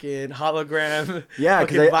a fucking hologram. Yeah,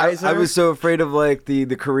 because I was so afraid of like the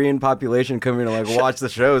Korean population coming to like watch the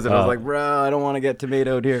shows, and I was like, bro, I don't want to get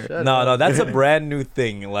tomatoed here. No, that's a brand new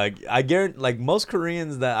thing. Like I guarantee, like most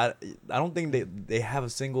Koreans that I don't think they have a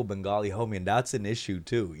single Bengali homie, and that's an issue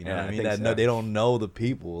too. You know what I mean? No, they don't know the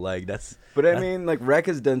people. Like that's. But I mean, like Rek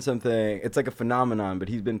has done something. It's like a phenomenon. But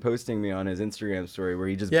he's been posting me on his Instagram story where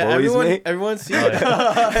he just bullies me. Everyone sees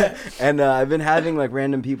it. And I've been having like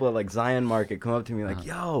random people at like Zion Market come up to me like,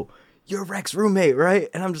 "Yo, you're Rek's roommate, right?"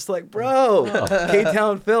 And I'm just like, "Bro,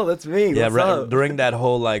 K-Town Phil, that's me." Yeah, during that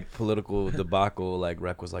whole like political debacle, like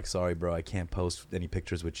Rek was like, "Sorry, bro, I can't post any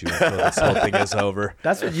pictures with you until this whole thing is over."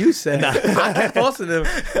 That's what you said. I kept posting them.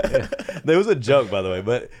 There was a joke, by the way,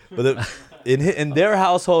 but in their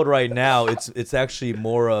household right now, it's actually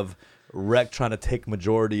more of Rek trying to take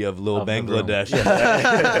majority of Little Bangladesh.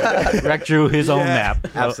 Rek drew his own map.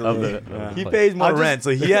 Absolutely. He pays more rent, so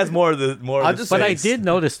he has more of the But I did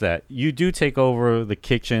notice that you do take over the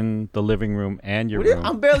kitchen, the living room, and your room.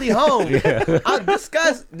 I'm barely home. This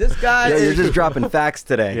guy. Yeah, you're just dropping facts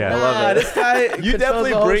today. Yeah. I love it. This guy. You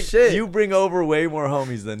definitely shit. bring over way more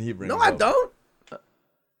homies than he brings. No, I don't.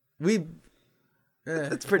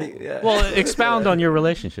 It's pretty. Yeah. Well, expound on your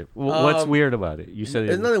relationship. What's weird about it? You said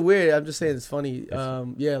it's nothing weird. I'm just saying it's funny.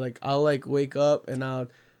 Yeah, like I'll like wake up and I'll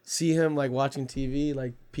see him like watching TV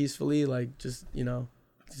like peacefully, like just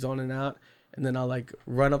zoning out, and then I'll like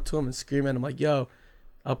run up to him and scream at him like, "Yo!"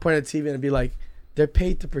 I'll point at TV and be like, "They're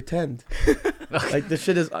paid to pretend. Like this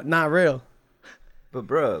shit is not real." But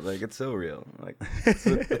bro, like it's so real. Like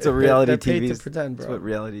it's a reality TV. To pretend, bro. That's what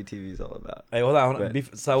reality TV is all about. Hey, hold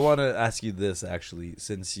on. So I want to ask you this actually,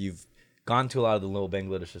 since you've gone to a lot of the Little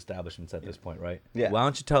Bangladesh establishments at this point, right? Yeah. Why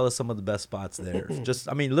don't you tell us some of the best spots there? Just,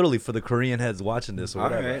 I mean, literally for the Korean heads watching this or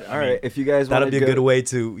whatever. All right. If you guys want that'll be a good way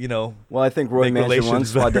to, Well, I think Roy mentioned one,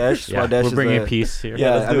 Swadesh. Yeah, Swadesh we're bringing peace here.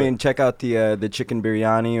 Yeah, I mean, check out the chicken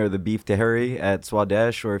biryani or the beef tehari at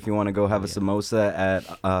Swadesh, or if you want to go have a samosa at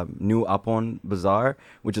New Apon Bazaar,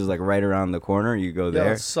 which is like right around the corner, you go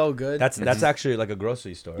there. It's so good. That's actually like a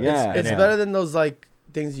grocery store. Yeah. It's better than those like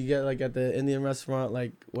things you get like at the Indian restaurant,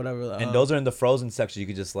 like whatever. And those are in the frozen section. You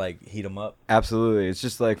could just like heat them up. Absolutely, it's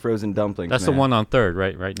just like frozen dumplings. That's the one on 3rd,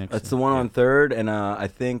 right? Right next. That's the one on 3rd, and I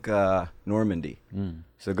think Normandy.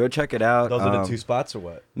 So go check it out. Those are the 2 spots or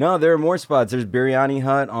what? No, there are more spots. There's Biryani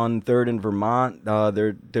Hut on 3rd in Vermont.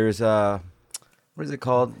 There's what is it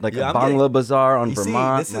called? Like a Bangla Bazaar on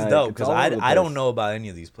Vermont. See, this is dope because I don't know about any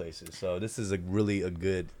of these places. So this is a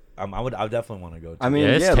good. I definitely want to go. I mean,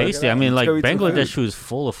 it's tasty. I mean, like Bangladesh food is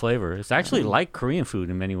full of flavor. It's actually like Korean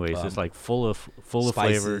food in many ways. It's like full of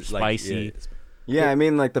flavor, spicy. Yeah, I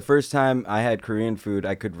mean, like the first time I had Korean food,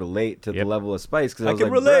 I could relate to the level of spice because I was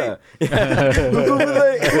can relate.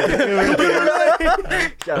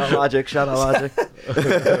 Shout out Logic.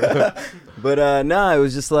 But no, it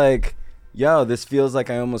was just like, yo, this feels like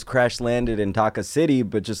I almost crash landed in Taka City,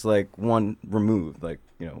 but just like one removed, like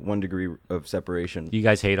 1 degree of separation. Do you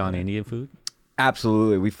guys hate on Indian food?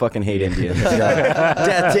 Absolutely, we fucking hate Indians.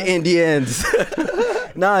 Death to Indians.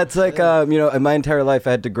 No, it's like in my entire life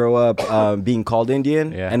I had to grow up being called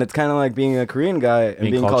Indian, and it's kind of like being a Korean guy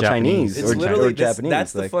and being called Chinese or Japanese.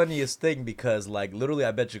 That's the funniest thing because like literally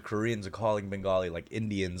I bet you Koreans are calling Bengali like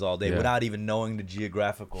Indians all day without even knowing the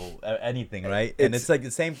geographical anything, right? And it's like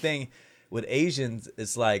the same thing with Asians.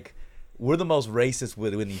 It's like we're the most racist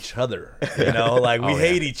with each other, like we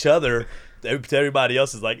hate each other. Everybody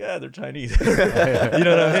else is like, they're Chinese. You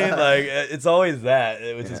know what I mean? Like it's always that,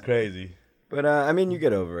 which is crazy. But I mean, you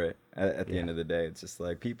get over it at the end of the day. It's just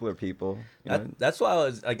like people are people. That's why I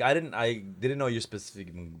was like, I didn't know you're specific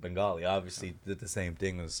in Bengali. Obviously, did the same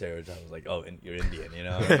thing with the stereotype. I was like, oh, you're Indian,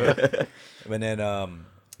 And then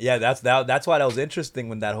that's why that was interesting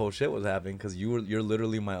when that whole shit was happening because you're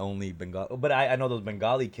literally my only Bengali. But I know those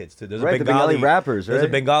Bengali kids too. There's the Bengali rappers. Right? There's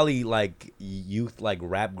a Bengali like youth like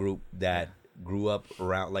rap group that grew up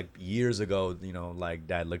around like years ago, like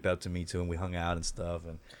dad looked up to me too and we hung out and stuff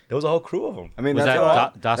and there was a whole crew of them. I mean, was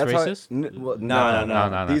that's Das racist?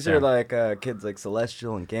 No. These are like kids like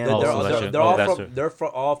Celestial and Gandalf. They're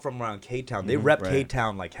all from around K-Town. They rep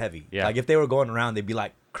K-Town like heavy. Yeah. Like if they were going around, they'd be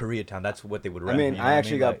like Koreatown. That's what they would rep. I mean, I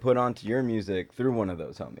actually got put onto your music through one of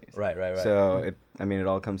those homies. Right. So it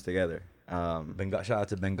all comes together. Shout out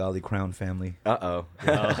to Bengali Crown family. That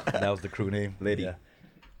was the crew name. Liddy. Yeah.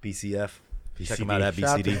 BCF. Check him out at BCD.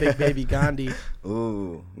 Shout out to Big Baby Gandhi.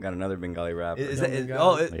 Ooh, got another Bengali rapper. Is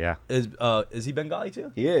he Bengali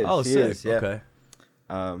too? He is. Oh, he sick. is, yeah. Okay.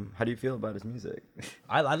 How do you feel about his music?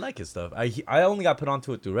 I like his stuff. I only got put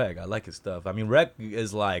onto it through Reg. I like his stuff. I mean, Reg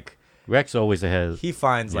is like... Reg's always ahead. He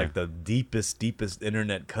finds like the deepest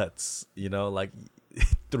internet cuts, like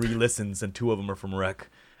 3 listens and 2 of them are from Reg.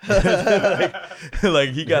 like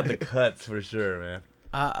he got the cuts for sure,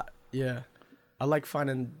 man. Yeah. I like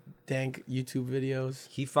finding dank YouTube videos.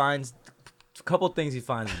 He finds a couple things he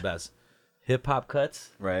finds the best. Hip hop cuts.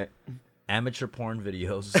 Right. Amateur porn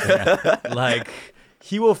videos. Like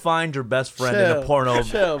he will find your best friend in a porno.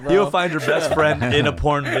 Chill, bro. He will find your best friend in a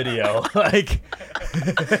porn video. Like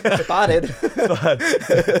spotted.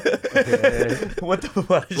 What the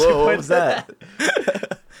fuck? Whoa, what was that?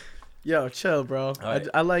 Yo, chill, bro. Right.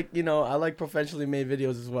 I like professionally made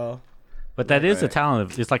videos as well. But that is a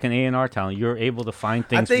talent. It's like an A&R talent. You're able to find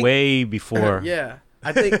things way before. Yeah.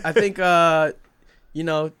 I think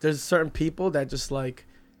there's certain people that just like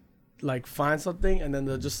find something and then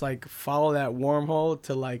they'll just like follow that wormhole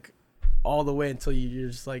to like all the way until you're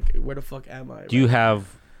just like, where the fuck am I? Do you have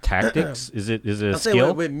tactics? Is it a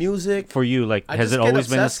skill with music for you? Like, has it always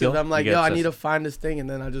been a skill? I'm like, I need to find this thing, and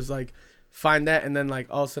then I just like find that, and then like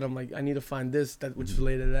all of a sudden I'm like, I need to find this which is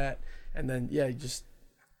related to that, and then you just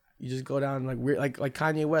go down like weird, like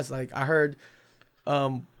Kanye West. Like I heard,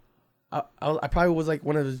 I probably was like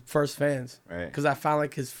one of his first fans, right? Because I found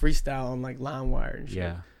like his freestyle on like LimeWire and shit.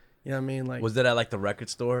 Yeah. You know what I mean? Like, was that at like the record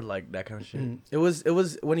store, like that kind of shit? It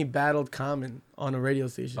was when he battled Common on a radio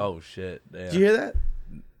station. Oh shit! Damn. Did you hear that?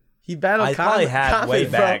 He battled. I Common, probably had Common, way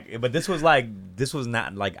bro. back, but this was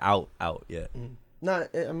not like out yet. No,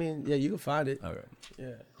 I mean, yeah, you can find it. Okay. Yeah.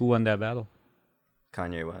 Who won that battle?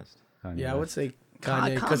 Kanye West. I would say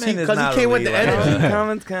Kanye because Common he is not came with really the energy.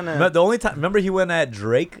 Common's kind of. But the only time, remember he went at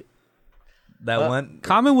Drake. That one.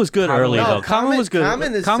 Common was good early though. Common was good.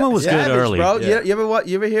 Common was good early, bro. Yeah. You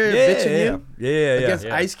ever hear Bitchin' You? Yeah. Against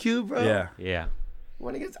Ice Cube, bro. Yeah.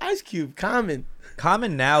 Went against Ice Cube. Common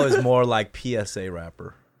now is more like PSA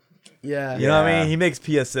rapper. Yeah. You know what I mean? He makes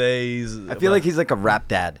PSAs. I feel like he's like a rap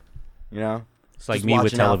dad. You know. It's like Just me with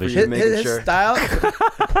watching out for you, television. making His sure. style,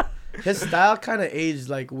 his style kind of aged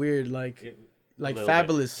like weird, like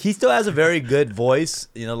Fabulous. He still has a very good voice,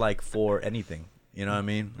 like for anything. You know what I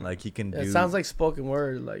mean? Like he can do. It sounds like spoken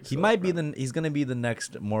word. Like he might be he's gonna be the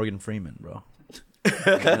next Morgan Freeman, bro.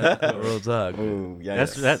 Real talk. Ooh, yeah. I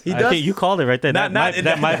think you called it right there. Not in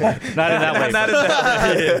that way. Not in that way.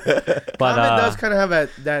 But Common does kind of have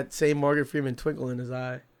that same Morgan Freeman twinkle in his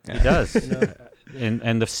eye. He does.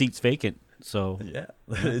 And the seat's vacant. So yeah,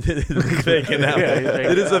 it's vacant now.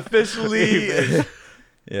 It is officially.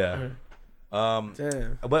 Yeah.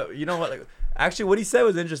 Damn. But you know what? Like, actually, what he said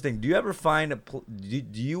was interesting. Do you ever find do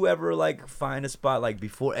you ever like find a spot like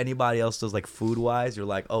before anybody else does, like food wise? You're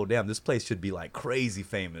like, oh damn, this place should be like crazy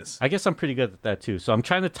famous. I guess I'm pretty good at that too. So I'm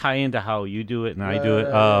trying to tie into how you do it and I do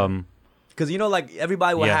it. Because you know, like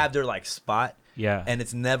everybody will have their like spot. Yeah. And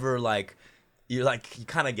it's never like. You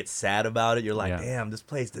kind of get sad about it. You're like, damn, this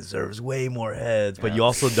place deserves way more heads. But you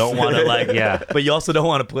also don't want to like, But you also don't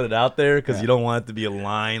want to put it out there because you don't want it to be a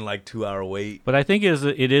line like 2-hour wait. But I think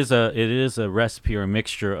it is a recipe or a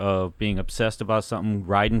mixture of being obsessed about something,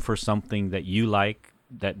 riding for something that you like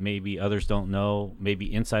that maybe others don't know,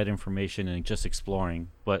 maybe inside information, and just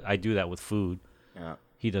exploring. But I do that with food. Yeah.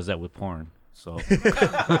 He does that with porn. So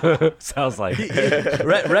sounds like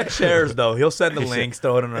Rex shares though. He'll send the links,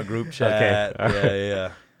 throw it in a group chat. Okay.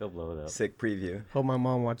 Yeah. He'll blow it up. Sick preview. Hope my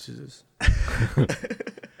mom watches this.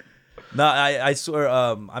 No, I swear.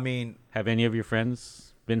 I mean, have any of your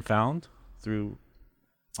friends been found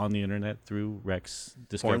on the internet through Rex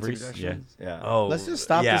discoveries? Yeah. Oh, let's just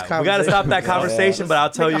stop this conversation. We got to stop that conversation, but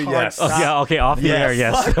I'll tell you yes. Oh, yeah, okay, off the air,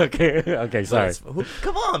 yes. Okay, sorry.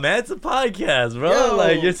 Come on, man. It's a podcast, bro. Yo.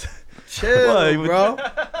 Like it's. Chill, bro.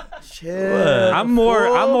 Chill. What? I'm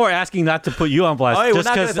more asking not to put you on blast, right, just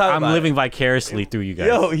because I'm living vicariously through you guys.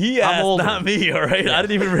 Yo, he asked, not me. All right, I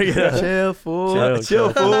didn't even bring it up. Chill, fool.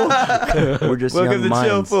 Chill, fool. We're just welcome young to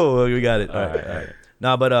Chill minds. Fool. We got it. All right.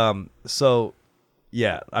 No, but so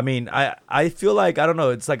yeah, I mean, I feel like I don't know.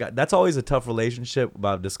 It's like that's always a tough relationship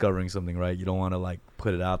about discovering something, right? You don't want to like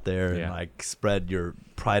put it out there and like spread your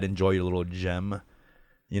pride and joy, your little gem.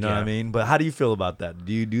 You know what I mean? But how do you feel about that?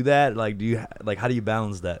 Do you do that? Like, how do you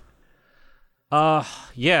balance that?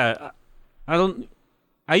 Yeah,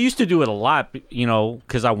 I used to do it a lot,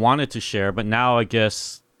 because I wanted to share, but now I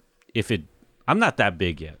guess I'm not that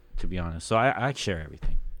big yet, to be honest. So I share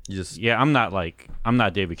everything. I'm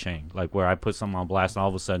not David Chang, like where I put something on blast and all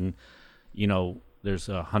of a sudden, there's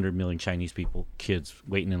 100 million Chinese kids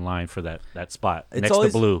waiting in line for that spot next to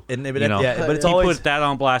Blue. But it's always put that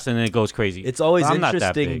on blast and then it goes crazy. It's always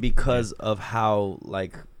interesting because of how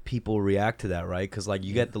like people react to that, right? Because like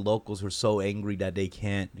you get the locals who are so angry that they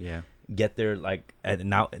can't get there, like and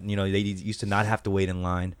now they used to not have to wait in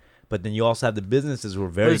line. But then you also have the businesses who are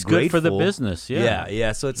very grateful. Good for the business,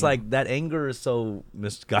 yeah. So it's like that anger is so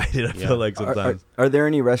misguided. I feel like sometimes. Are there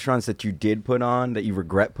any restaurants that you did put on that you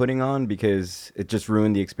regret putting on because it just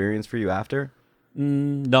ruined the experience for you after?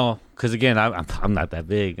 No, because again, I'm not that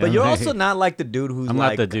big. But you're also not like the dude who's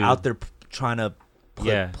like out there trying to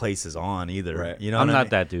put places on either. Right. You know, I'm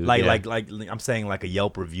not that dude. Like I'm saying like a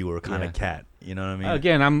Yelp reviewer kind of cat. You know what I mean?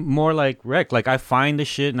 Again, I'm more like Rek. Like I find the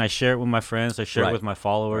shit and I share it with my friends. I share it with my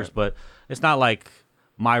followers. But it's not like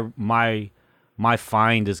my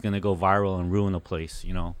find is gonna go viral and ruin a place.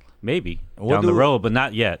 Maybe down the road, but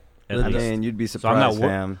not yet. Man, you'd be surprised,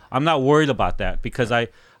 fam. I'm not worried about that because I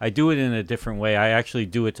do it in a different way. I actually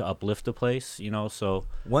do it to uplift the place, so.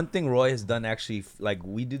 One thing Roy has done actually, like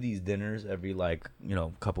we do these dinners every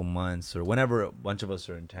couple months or whenever a bunch of us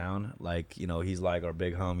are in town. Like, he's like our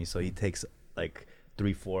big homie. So he takes like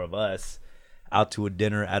 3-4 of us out to a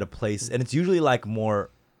dinner at a place. And it's usually like more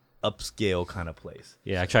upscale kind of place.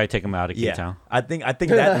 Yeah, I try to take him out of K-Town. I think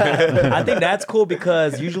that I think that's cool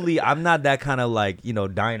because usually I'm not that kind of like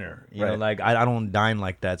diner. Like I don't dine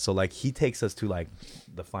like that. So like he takes us to like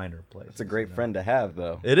the finer place. It's a great friend to have,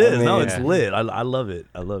 though. It is. It's lit. I love it.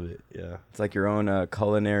 I love it. Yeah. It's like your own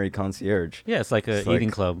culinary concierge. Yeah, it's like an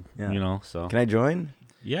eating club. So can I join?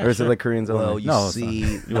 Yeah, or is it like Koreans only? Well, you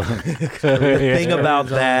see, the thing about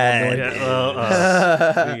that.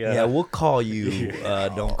 Yeah, we'll call you.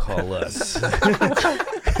 Don't call us. I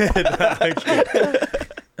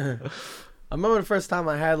remember the first time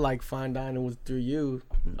I had like fine dining was through you.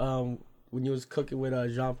 When you was cooking with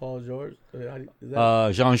Jean-Paul George.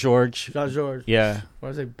 Jean-George. Jean-George. Yeah.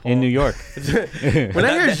 Why did I say Paul? In New York. When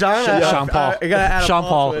I hear Jean-Paul. I gotta add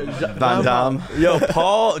Jean-Paul. Van Damme. Yo,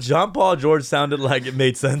 Jean-Paul George sounded like it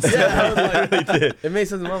made sense. Yeah, it really did. It made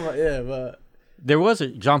sense in my mind. Yeah, but there was a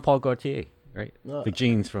Jean-Paul Gaultier, right? The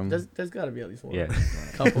jeans from. There's got to be at least one. Yeah.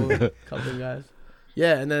 couple guys.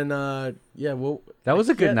 Yeah, and then that was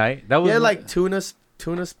a good night. That was like tuna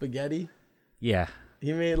spaghetti. Yeah.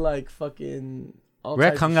 He made like fucking.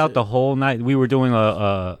 Rek hung out the whole night. We were doing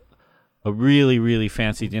a a really, really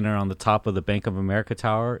fancy dinner on the top of the Bank of America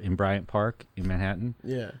Tower in Bryant Park in Manhattan.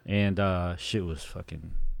 Yeah. And shit was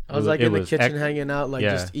fucking... I was like in the kitchen hanging out, like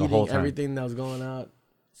just eating everything that was going out.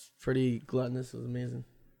 It's pretty gluttonous. It was amazing.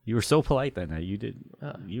 You were so polite that night. You did.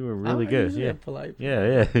 You were really good. Yeah. Polite.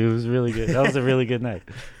 Yeah. It was really good. That was a really good night.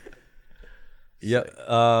 Yeah.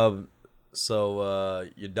 So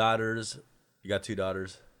your daughters, you got 2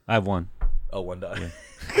 daughters. I have one. Oh, 1 daughter.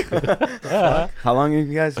 Yeah. How long have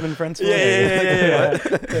you guys been friends for? Yeah.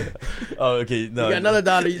 Oh, okay. No. You got another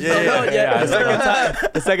daughter. You don't know it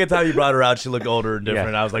yet. The second time you brought her out, she looked older and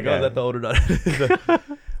different. I was like, oh, is that the older daughter?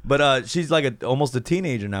 But she's like almost a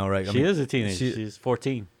teenager now, right? She is a teenager. She's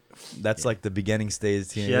 14. That's like the beginning stage.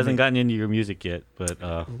 Teenager. She hasn't gotten into your music yet, but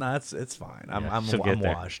nah, it's fine. I'm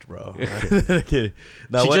washed, bro. She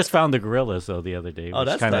just found the Gorillas though the other day. Oh,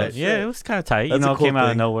 that's nice. Yeah, it was kind of tight. That's cool came out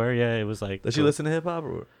thing. of nowhere. Yeah, it was like. Does she listen to hip hop?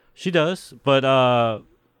 She does, but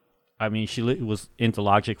I mean, she was into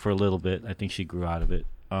Logic for a little bit. I think she grew out of it.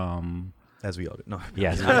 As we all do. No.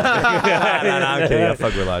 Yes. No, I'm kidding. I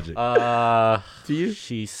fuck with Logic. Do you?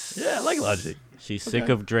 I like Logic. She's sick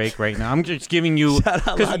of Drake right now. I'm just giving you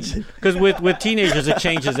because with teenagers it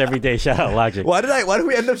changes every day. Shout out Logic. Why did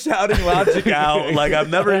we end up shouting Logic out? Like I've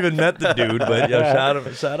never even met the dude, but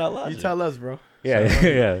shout out Logic. You tell us, bro.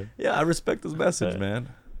 Yeah. Yeah, I respect his message, man.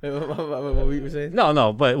 What were you saying?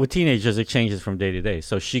 No, but with teenagers it changes from day to day.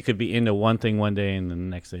 So she could be into one thing one day and then the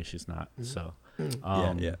next day she's not. So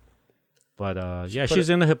yeah. But she's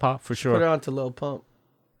into hip hop for sure. Put her on to Lil Pump.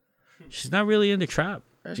 She's not really into trap.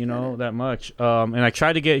 That much. And I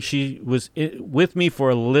tried to she was with me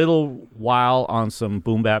for a little while on some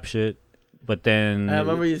boom bap shit, but then I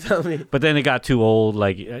remember you telling me. But then it got too old.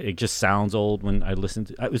 Like it just sounds old when I listen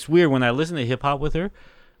to. It's weird when I listen to hip hop with her.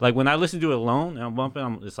 Like when I listen to it alone and I'm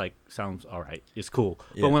bumping, it's like sounds all right. It's cool.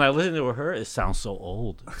 Yeah. But when I listen to her, it sounds so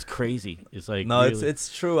old. It's crazy. It's like no, really,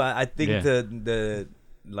 it's true. I think the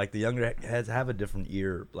younger heads have a different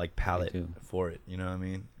ear palette for it. You know what I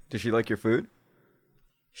mean? Does she like your food?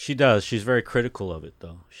 She does. She's very critical of it,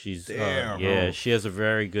 though. She has a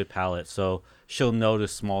very good palate, so she'll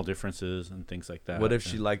notice small differences and things like that. What if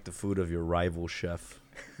she liked the food of your rival chef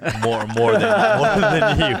more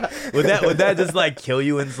than you? Would that just like kill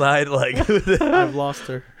you inside? Like I've lost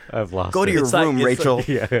her. Go to your room, Rachel.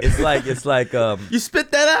 It's like you spit that out. You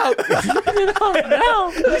spit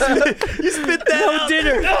that out.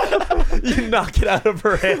 Dinner. You knock it out of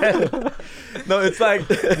her hand. No, it's like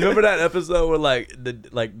you remember that episode where like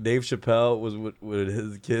Dave Chappelle was with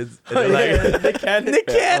his kids. And Nick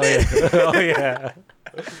Cannon. Oh yeah.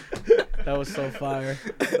 That was so fire.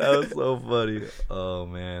 That was so funny. Oh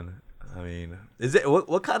man. I mean, is it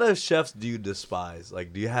what kind of chefs do you despise?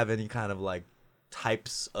 Like, do you have any kind of like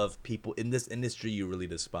types of people in this industry you really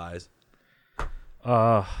despise?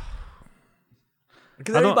 Because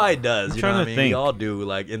everybody does, you know what I mean? Think. We all do,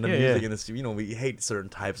 like in the music industry, you know, we hate certain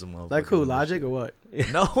types of motherfuckers. Like who, Logic or what?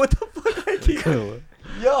 No, what the fuck?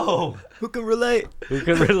 Yo, who can relate?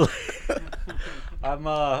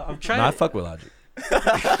 I'm trying. I fuck with Logic. Yo,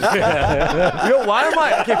 why am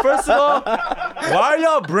I? Okay, first of all, why are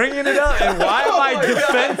y'all bringing it up? And why am I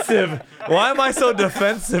defensive? Why am I so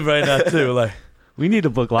defensive right now too? Like, we need to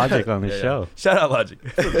book Logic on this show. Shout out Logic.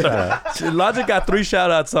 Logic got 3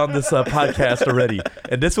 shout outs on this podcast already,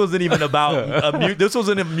 and this wasn't even about this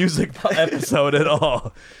wasn't a music episode at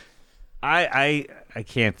all. I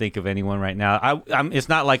can't think of anyone right now. It's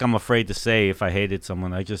not like I'm afraid to say if I hated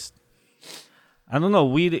someone. I don't know.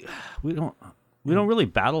 We don't really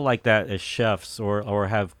battle like that as chefs or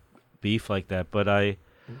have beef like that. But I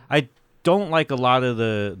don't like a lot of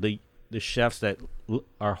the chefs that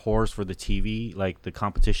are whores for the TV, like the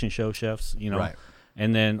competition show chefs, you know. Right.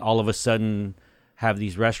 And then all of a sudden have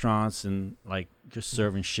these restaurants and like just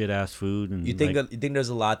serving shit ass food. And you think there's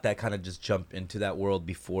a lot that kind of just jump into that world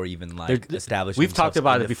before even like establishing. We've talked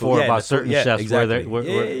about it before about certain chefs exactly.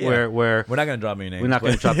 where we're not gonna drop any names. We're not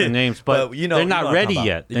gonna drop their names, but you know, they're not ready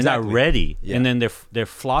yet. They're not ready, and then they're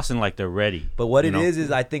flossing like they're ready. But what it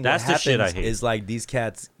is I think that's what the shit I happens hate. is like these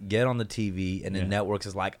cats get on the TV and then networks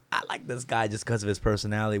is like, I like this guy just because of his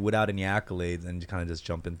personality without any accolades, and kind of just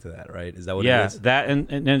jump into that, right? Is that what it is? Yeah, that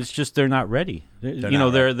and it's just they're not ready.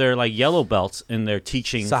 They're like yellow belts and they're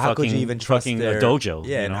teaching. So how could you even trust a dojo?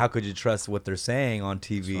 Yeah, and how could you trust what they're saying on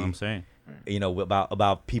TV? That's what I'm saying. You know,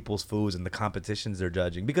 about people's foods and the competitions they're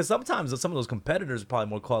judging, because sometimes some of those competitors are probably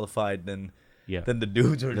more qualified than the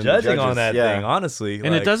dudes who are judging on that thing. Honestly,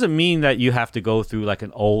 and it doesn't mean that you have to go through like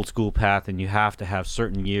an old school path and you have to have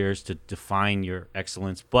certain years to define your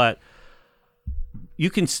excellence, but you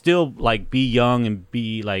can still like be young and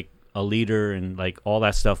be like a leader and like all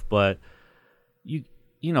that stuff, but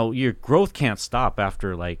you know, your growth can't stop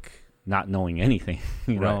after like not knowing anything.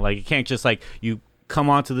 You know, like you can't just like you come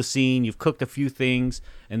onto the scene, you've cooked a few things,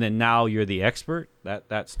 and then now you're the expert.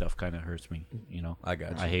 That stuff kind of hurts me. You know, I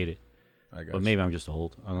got you. I hate it. But maybe I'm just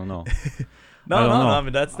old. I don't know. No. I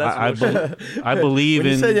mean, that's I believe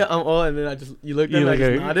when in. You said I'm old, and then you looked at me,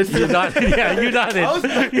 I just nodded. You nodded. Yeah, you nodded. I was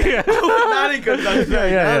nodding because I was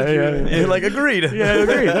yeah. You're like agreed. Yeah,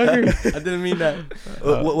 agreed. I didn't mean that.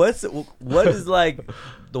 What is like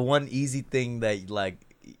the one easy thing that like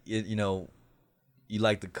you know you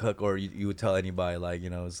like to cook, or you would tell anybody, like,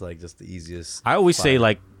 you know, it's like just the easiest? I always say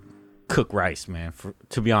like cook rice, man.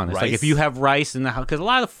 To be honest, like if you have rice in the house, because a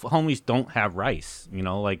lot of homies don't have rice. You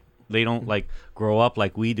know, like. They don't like grow up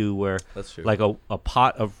like we do, where like a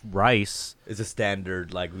pot of rice is a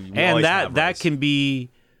standard. Like, and that can be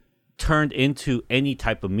turned into any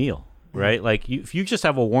type of meal, right? Like if you just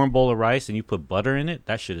have a warm bowl of rice and you put butter in it,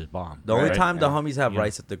 that shit is bomb. The only time the homies have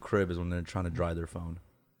rice at the crib is when they're trying to dry their phone.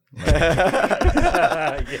 They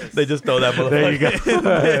just throw that motherfucker. There you go.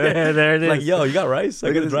 There it is. Like, yo, you got rice?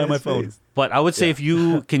 I gotta dry my phone. But I would say if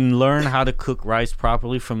you can learn how to cook rice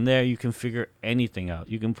properly, from there you can figure anything out.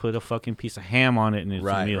 You can put a fucking piece of ham on it and it's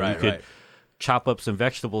a meal. You could chop up some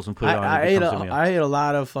vegetables and put it on it. I ate a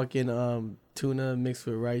lot of fucking tuna mixed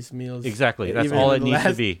with rice meals. Exactly. That's all it needs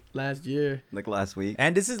to be. Last year. Like last week.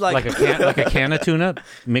 And this is like a can of tuna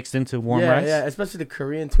mixed into warm rice? Yeah, especially the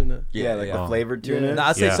Korean tuna. Yeah, the flavored tuna. Yeah. No,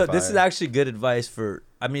 I'll say so. This is actually good advice for,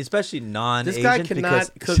 I mean, especially non-Asian. This guy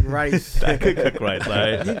cannot cook rice. I could cook rice, all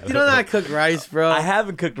right? You don't know how to cook rice, bro. I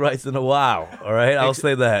haven't cooked rice in a while, all right? I'll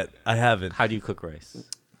say that. I haven't. How do you cook rice?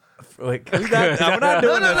 Wait, we're not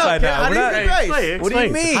doing this right now. How do you cook rice? What do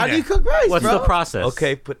you mean? How do you cook rice, What's bro? the process?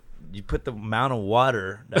 Okay, you put the amount of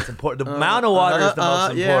water. That's important. The amount of water is the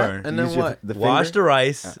most important. And then what? Wash the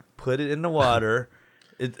rice, put it in the water,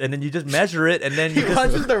 and then you just measure it, and then you just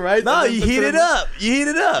washes the rice. No, you heat it up. You heat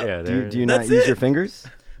it up. Yeah, do you not use your fingers?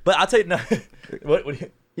 But I'll tell you, no. What do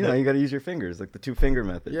you? You know, you got to use your fingers, like the 2-finger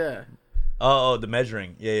method. Yeah. Oh, the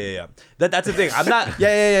measuring. Yeah. That's the thing. I'm not.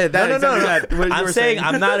 Yeah. No. I'm saying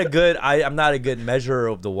I'm not a good measurer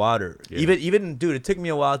of the water. Yeah. Even dude, it took me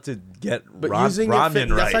a while to get ramen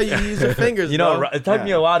right. That's how you use your fingers. You know, it took me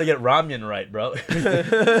a while to get ramen right, bro. Get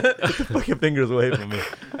the fucking fingers away from me.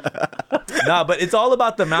 Nah, but it's all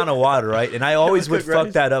about the amount of water, right? And I always would fuck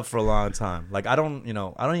that up for a long time. Like I don't even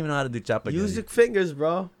know how to do chapaghetti. Use your fingers,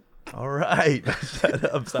 bro. All right,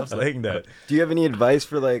 shut up! Stop saying that. Do you have any advice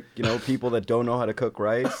for, like, you know, people that don't know how to cook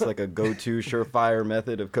rice, like a go-to surefire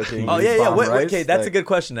method of cooking? Oh yeah. Rice? Okay, that's a good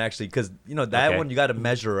question actually, because you know that one you got to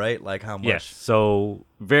measure, right? Like how much? Yes. So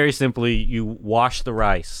very simply, you wash the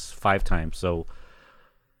rice 5 times. So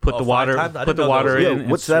put the water in.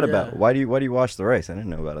 What's that about? Why do you wash the rice? I didn't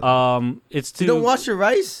know about it. It's to You don't wash your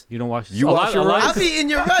rice? You don't wash. You wash your rice? I'll be eating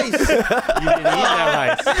your rice. You didn't eat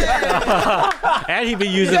that rice. And he be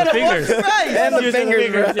using the fingers. And the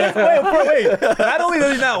fingers. Yeah. Wait. Not only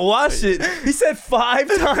does he not wash it, he said 5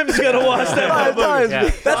 times you gotta wash that 5 times. Yeah.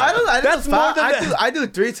 That's more than I do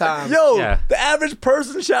 3 times. Yo, the average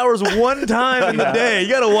person showers 1 time in the day. You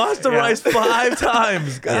gotta wash the rice 5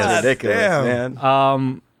 times. God, that's ridiculous,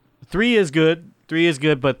 man. 3 is good. 3 is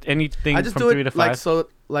good, but anything I just from do 3 it to 5. like so.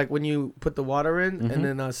 Like when you put the water in and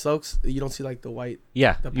then soaks, you don't see like the white.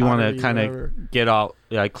 Yeah, the you want to powdery kind whatever. of get all,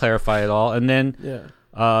 like clarify it all, and then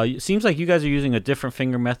it seems like you guys are using a different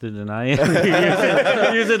finger method than I am.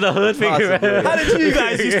 You're using the hood finger method. How did you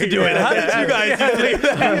guys used to do it? How did you guys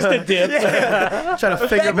used to dip? Trying to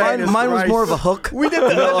figure mine was more of a hook. We did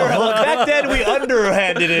the underhook. Back then we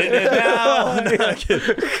underhanded it, and now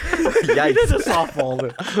Yikes. It's a softball.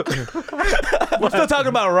 we're still talking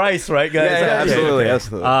about rice, right, guys? Yeah, absolutely.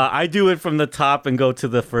 I do it from the top and go to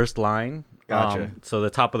the first line. Gotcha. So the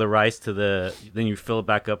top of the rice then you fill it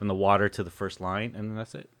back up in the water to the first line, and then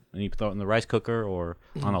that's it. And you throw it in the rice cooker or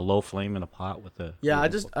on a low flame in a pot with a. Yeah, I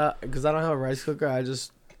just because I don't have a rice cooker, I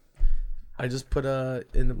just put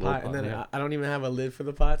in the pot, and then I don't even have a lid for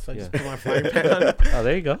the pot, so I just put my frying pan on it. Oh,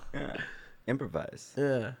 there you go. Yeah. Improvise.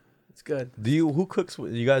 Yeah, it's good. Who cooks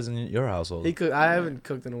with you guys in your household? I haven't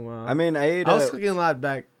cooked in a while. I mean, I was cooking a lot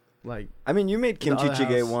back. Like, I mean, you made kimchi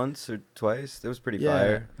jjigae house. once or twice. That was pretty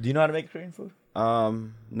fire. Do you know how to make Korean food?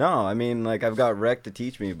 No. I mean, like, I've got Rek to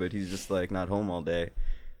teach me, but he's just like not home all day.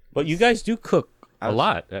 But you guys do cook a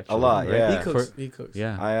lot, actually. A lot, right? yeah. He cooks.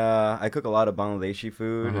 Yeah. I cook a lot of Bangladeshi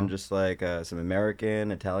food and just like some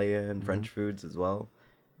American, Italian, French foods as well.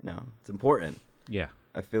 You know, it's important. Yeah.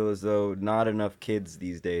 I feel as though not enough kids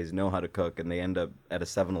these days know how to cook, and they end up at a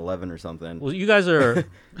 7-Eleven or something. Well, you guys are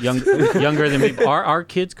younger than me. Are our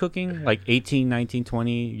kids cooking? Like 18, 19,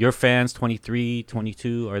 20? Your fans, 23,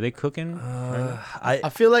 22, are they cooking? I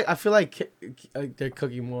feel like they're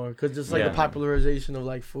cooking more because just like the popularization of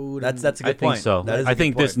like food. That's a good point. I think so. I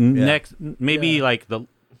think this next, maybe like the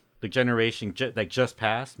generation that just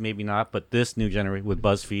passed, maybe not, but this new generation with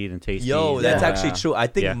BuzzFeed and Tasty. That's actually true. I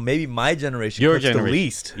think maybe my generation cooks the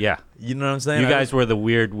least. Yeah. You know what I'm saying? You guys were the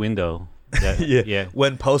weird window. Yeah.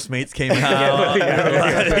 When Postmates came out.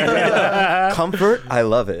 Comfort, I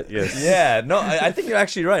love it. Yes. Yeah. No, I think you're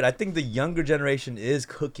actually right. I think the younger generation is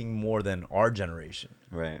cooking more than our generation.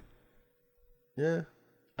 Right. Yeah.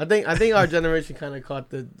 I think our generation kind of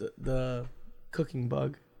caught the cooking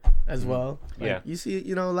bug as well. Like, you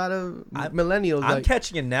see, a lot of millennials. I'm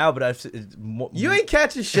catching it now, but you ain't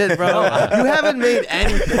catching shit, bro. You haven't made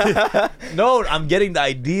anything. No, I'm getting the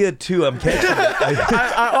idea too. I'm catching it.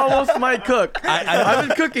 I almost might cook. I've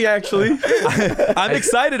been cooking actually. I'm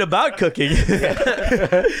excited about cooking.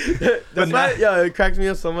 It cracks me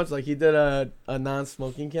up so much. Like he did a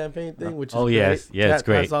non-smoking campain thing, which is great. It's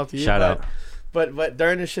great. Shout out. But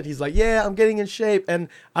during the shit, he's like, yeah, I'm getting in shape, and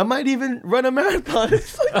I might even run a marathon.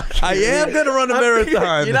 I am going to run a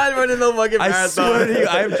marathon. You're not running no fucking marathon. I swear to you,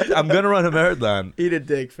 I'm going to run a marathon. Eat a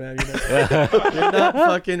dick, fam. You're not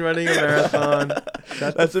fucking running a marathon.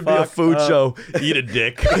 That should be a food show. Eat a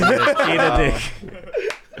dick. Eat a dick.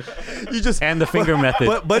 You just and the finger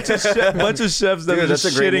method. Bunch of chefs that are just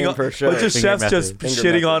shitting on. Bunch of chefs just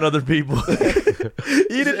shitting on other people.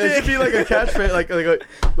 Eat a dick. It should be like a catchphrase,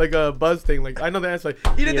 like a buzz thing. Like I know the answer. Like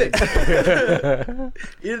eat a dick.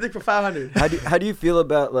 Eat a dick for 500. How do you feel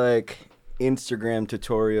about like Instagram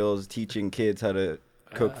tutorials teaching kids how to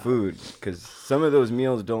cook food? Because some of those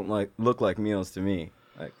meals don't look like meals to me.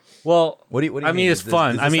 Well, what do you I mean, it's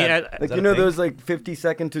fun. I mean, those like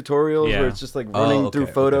 50-second tutorials where it's just like running through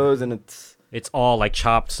photos and it's all like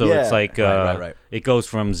chopped, so it's like right. It goes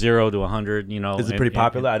from 0 to 100. Is it pretty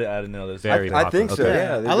popular? I didn't know this. Very popular. I think so.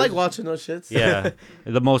 Yeah, I like watching those shits. Yeah,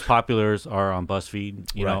 the most populars are on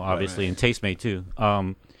BuzzFeed. Obviously, and Tastemade too.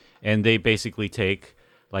 And they basically take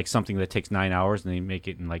like something that takes 9 hours and they make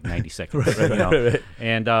it in like 90 seconds. Right.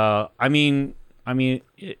 And I mean,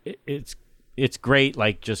 it's great,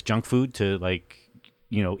 like just junk food to like,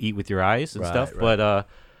 eat with your eyes and stuff. Right.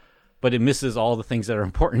 But it misses all the things that are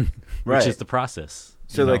important, which is the process.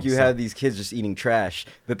 So you have these kids just eating trash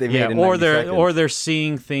that they made in 90 seconds. Or they're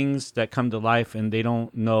seeing things that come to life and they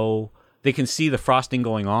don't know. They can see the frosting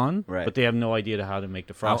going on, but they have no idea how to make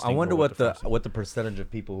the frosting. I wonder what the percentage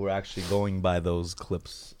of people who are actually going by those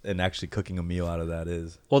clips and actually cooking a meal out of that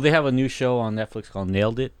is. Well, they have a new show on Netflix called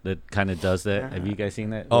Nailed It that kind of does that. Have you guys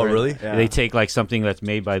seen that? Oh, really? Yeah. They take like something that's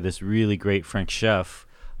made by this really great French chef,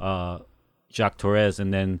 Jacques Torres,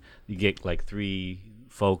 and then you get like 3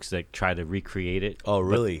 folks that try to recreate it. Oh,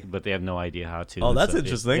 really? But they have no idea how to. Oh, that's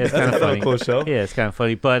interesting. It's kind of funny. Cool show. Yeah, it's kind of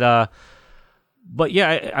funny. But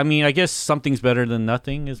yeah, I mean, I guess something's better than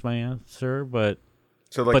nothing is my answer. But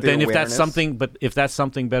then if that's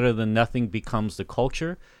something better than nothing becomes the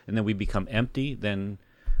culture, and then we become empty, then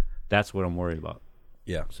that's what I'm worried about.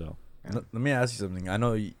 Yeah. So let me ask you something. I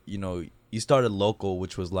know you started Local,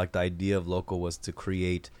 which was like the idea of Local was to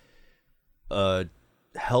create a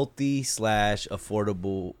healthy /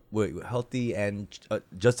 affordable, healthy and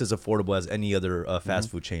just as affordable as any other fast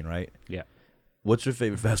food chain, right? Yeah. What's your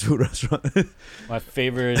favorite fast food restaurant? My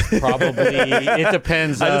favorite is probably, it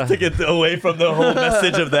depends. I just took it away from the whole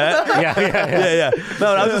message of that. Yeah. No,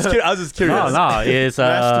 I was just curious. No, it's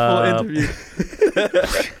masterful interview.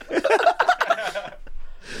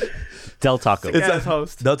 Del Taco. It's a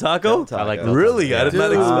host. Del Taco? I like Del Really? Taco. I did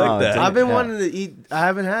not expect that. I've been wanting to eat. I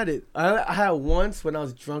haven't had it. I had it once when I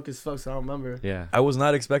was drunk as fuck, so I don't remember. Yeah. I was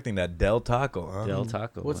not expecting that. Del Taco. Huh? Del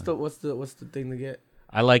Taco. What's the thing to get?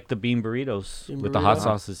 I like the bean burritos with the hot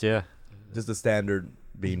sauces. Yeah. Just a standard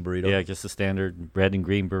bean burrito. Yeah, just a standard red and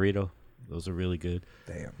green burrito. Those are really good.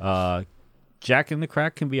 Damn. Jack in the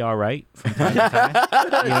Crack can be all right from time to time.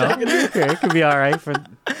 It can be all right from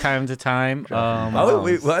time to time.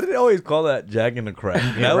 Why did they always call that Jack in the Crack?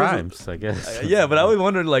 It rhymes, I guess. Yeah, but I always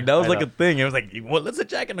wondered, like, that was like a thing. It was like, well, let's a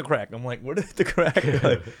Jack in the Crack. I'm like, what is the crack?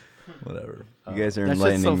 Like, whatever. You guys are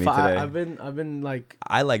enlightening me today. I've been like,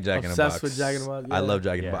 I like Jack in the Box. Obsessed with Jack in the Box. Yeah. I love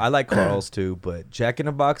Jack in the Box. I like Carl's too, but Jack in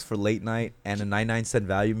the Box for late night and a 99-cent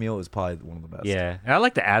value meal is probably one of the best. Yeah, and I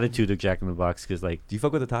like the attitude of Jack in the Box because, like, do you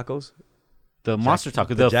fuck with the tacos? The monster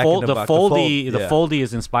taco, the foldy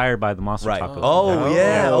is inspired by the monster taco. Oh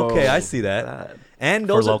yeah, okay, I see that. And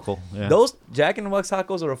those local. Yeah. Those Jack in the Box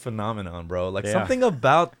tacos are a phenomenon, bro. Like something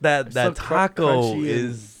about that taco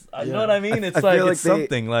is. You know what I mean? It's like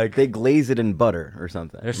something like they glaze it in butter or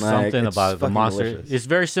something. There's something about the monster. Delicious. It's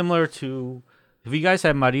very similar to. Have you guys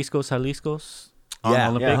had Mariscos Jaliscos?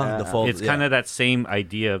 Olympic? It's kind of that same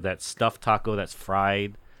idea of that stuffed taco that's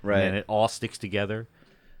fried, right? And it all sticks together,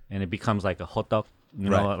 and it becomes like a hot dog. You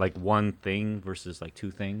know, like one thing versus like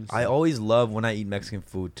two things. I always love when I eat Mexican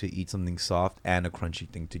food to eat something soft and a crunchy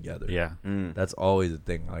thing together. Yeah, that's always a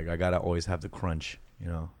thing. Like I gotta always have the crunch. You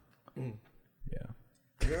know. Yeah.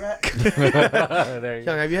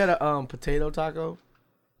 Young, have you had a potato taco?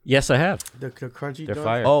 Yes, I have. The crunchy. They're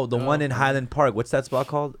fire. Oh, the one in Highland Park. What's that spot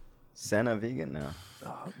called? Santa Vegan now.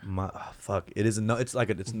 Fuck! It is it's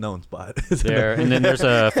a known spot. There, and then there's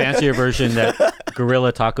a fancier version that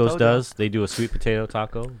Gorilla Tacos does. They do a sweet potato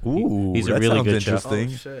taco. Ooh, he's a really good interesting.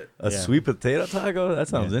 Oh, shit. A sweet potato taco? That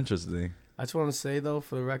sounds interesting. I just want to say though,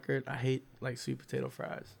 for the record, I hate like sweet potato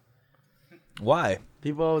fries. Why?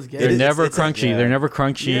 People always get They're never crunchy. They're never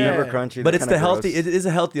crunchy. Yeah. Never crunchy. But it's the healthy. It is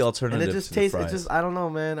a healthy alternative. And it just tastes. It just. I don't know,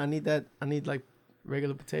 man. I need that. I need like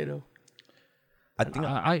regular potato. I think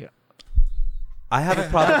I have a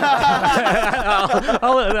problem.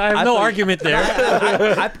 I have no argument there.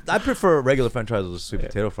 I prefer regular French fries with sweet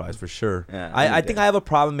potato fries for sure. Yeah, I think I have a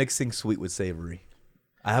problem mixing sweet with savory.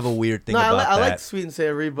 I have a weird thing about that. I like sweet and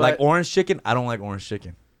savory, but like orange chicken, I don't like orange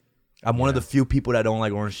chicken. I'm one of the few people that don't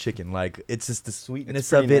like orange chicken. Like it's just the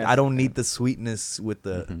sweetness of it. I don't need the sweetness with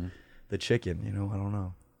the chicken. You know, I don't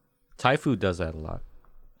know. Thai food does that a lot.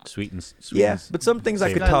 Sweetness. Yeah, but some things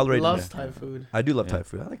I could tolerate. I love Thai food. I do love Thai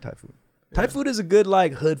food. I like Thai food. Thai food is a good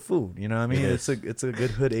like hood food. You know what I mean? It's a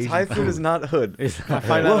good hood Asian Thai food is not hood. I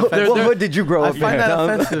find that offensive. What hood did you grow up in? I find that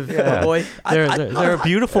offensive, boy. They're a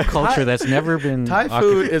beautiful culture that's never been. Thai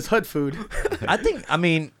food is hood food. I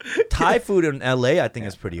mean, Thai food in LA, I think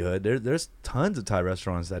is pretty hood. There's tons of Thai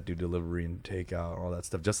restaurants that do delivery and takeout, all that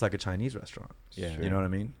stuff, just like a Chinese restaurant. Yeah, you know what I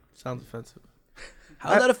mean? Sounds offensive.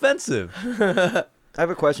 How's that offensive? I have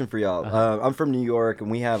a question for y'all. I'm from New York, and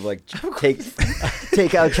we have like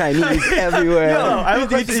takeout Chinese everywhere. Yo, I have a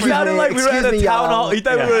question. It sounded like we were at a town hall. You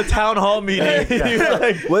thought we were at a town hall meeting.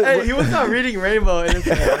 Hey, he was not reading Rainbow in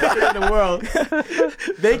the world.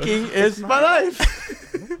 Baking is my life.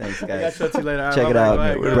 Thanks, guys. I'll you later. Check it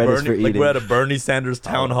out. Bread is for eating. We're at a Bernie Sanders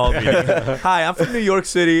town hall meeting. Hi, I'm from New York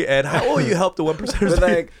City, and how will you help the 1%? But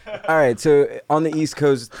like, all right, so on the East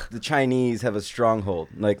Coast, the Chinese have a stronghold,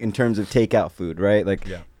 like in terms of takeout food, right? Like,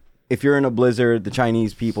 if you're in a blizzard, the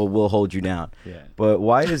Chinese people will hold you down. Yeah. But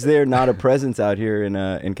why is there not a presence out here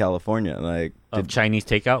in California, like of Chinese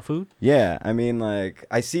takeout food? Yeah, I mean, like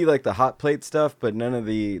I see like the hot plate stuff, but none of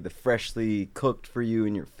the freshly cooked for you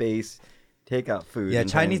in your face takeout food. Yeah,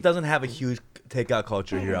 Chinese doesn't have a huge takeout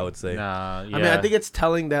culture here, I would say. Nah, yeah. I mean, I think it's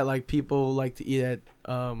telling that like people like to eat at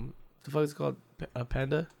the fuck is it called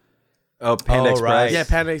Panda. Oh, Panda Express. Right. Yeah,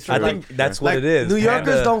 Panda Express. I think that's what it is. New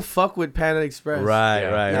Yorkers don't fuck with Panda Express. Right.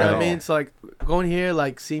 You know what I mean? So like going here,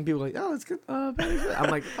 like seeing people like, oh, let's get Panda Express.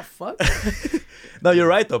 I'm like, the fuck? No, you're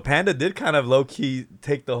right though. Panda did kind of low key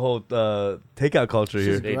take the whole takeout culture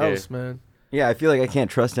here. It's gross, man. Yeah, I feel like I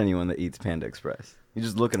can't trust anyone that eats Panda Express. You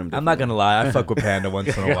just look at them. I'm not gonna lie. I fuck with Panda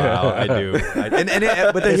once in a while. I do.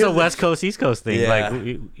 But it's a West Coast, East Coast thing. Yeah.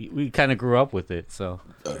 Like we kind of grew up with it. So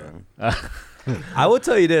I will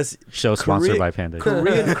tell you this. Show sponsored by Panda.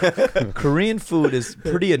 Korean food is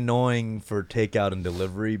pretty annoying for takeout and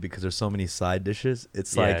delivery because there's so many side dishes.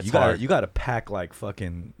 It's like it's you gotta pack like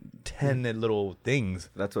fucking 10 little things.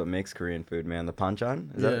 That's what makes Korean food, man. The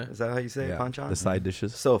panchan. Is that how you say it? Panchan? The side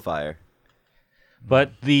dishes. So fire.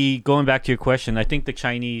 But going back to your question, I think the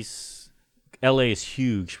Chinese, LA is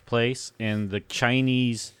huge place, and the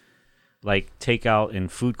Chinese like takeout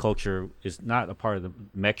and food culture is not a part of the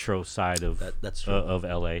metro side of that's true. Of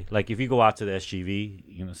LA. Like if you go out to the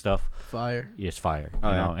SGV, stuff, fire. It's fire.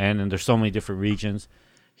 You know, and there's so many different regions.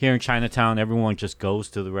 Here in Chinatown, everyone just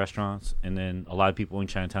goes to the restaurants, and then a lot of people in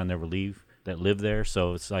Chinatown never leave that live there,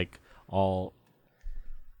 so it's like all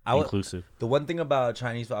inclusive. The one thing about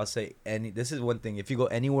Chinese, I'll say, this is one thing. If you go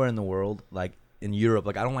anywhere in the world, like in Europe,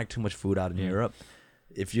 like I don't like too much food out in Europe.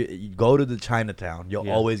 If you go to the Chinatown, you'll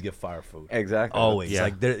always get fire food. Exactly. Always.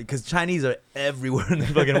 Like because Chinese are everywhere in the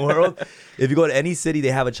fucking world. If you go to any city, they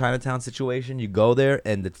have a Chinatown situation. You go there,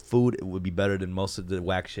 and the food would be better than most of the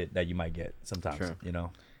whack shit that you might get sometimes. Sure. You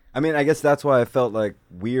know. I mean, I guess that's why I felt like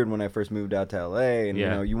weird when I first moved out to LA.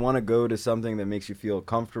 And you want to go to something that makes you feel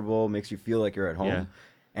comfortable, makes you feel like you're at home. Yeah.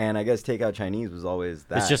 And I guess takeout Chinese was always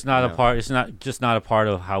that. It's just not a part. It's not just not a part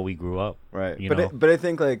of how we grew up. Right. But I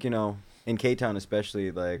think like in K-Town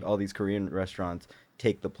especially, like all these Korean restaurants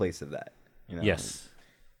take the place of that. You know, yes.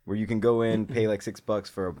 Where you can go in, pay like $6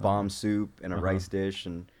 for a bomb soup and a rice dish,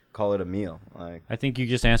 and call it a meal. Like, I think you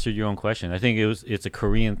just answered your own question. I think it's a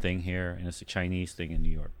Korean thing here and it's a Chinese thing in New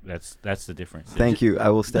York. That's the difference. Thank you. I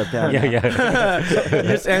will step down. Yeah. You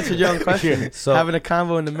just answered your own question. So having a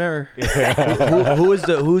convo in the mirror. Who's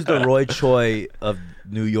the Roy Choi of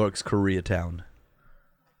New York's Koreatown?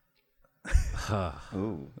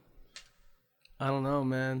 Ooh. I don't know,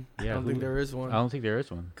 man. Yeah, I don't think there is one. I don't think there is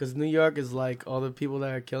one. Because New York is like, all the people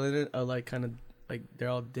that are killing it are like kind of like, they're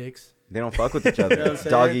all dicks. They don't fuck with each other. You know It's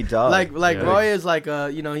dog eat dog. Like Roy is like a,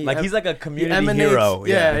 you know, he's like a community hero.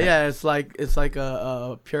 Yeah. It's like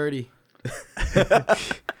a purity.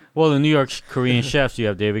 Well, the New York Korean chefs, you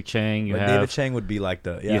have David Chang. David Chang would be like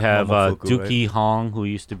the. Yeah, you have Dookie right? Hong, who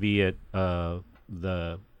used to be at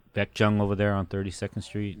the Baekjung over there on 32nd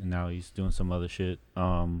Street, and now he's doing some other shit.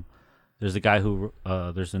 There's a guy who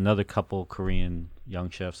there's another couple Korean young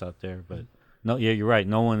chefs out there, but no, yeah, you're right.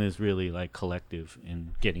 No one is really like collective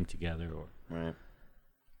in getting together or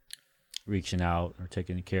reaching out or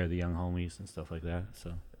taking care of the young homies and stuff like that.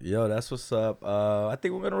 So, yo, that's what's up. I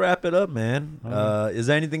think we're gonna wrap it up, man. Is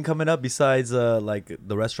there anything coming up besides like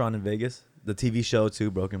the restaurant in Vegas? The TV show too,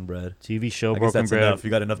 Broken Bread. TV show, I guess Broken that's Bread. enough. You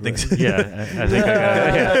got enough things. Yeah, I think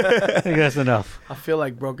I think that's enough. I feel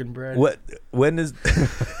like Broken Bread. When is?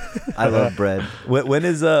 I love bread. When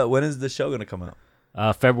is the show gonna come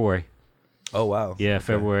out? February. Oh wow. Yeah, okay.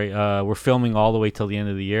 February. We're filming all the way till the end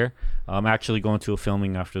of the year. I'm actually going to a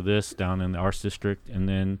filming after this down in the Arts District, and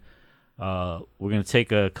then we're gonna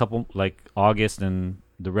take a couple like August and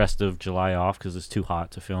the rest of July off because it's too hot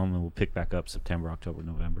to film, and we'll pick back up September, October,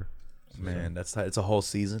 November. Man, that's tight. It's a whole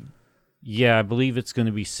season. Yeah, I believe it's going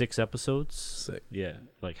to be 6 episodes. Sick. Yeah,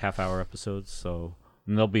 like half-hour episodes. So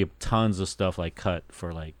and there'll be tons of stuff like cut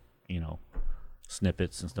for like, you know,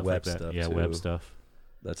 snippets and stuff web like that. Stuff yeah, too. Web stuff.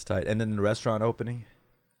 That's tight. And then the restaurant opening?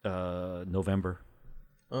 November.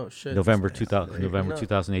 Oh shit. November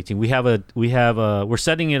 2018. We're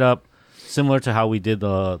setting it up similar to how we did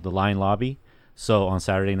the Line Lobby. So on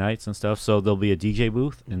Saturday nights and stuff. So there'll be a DJ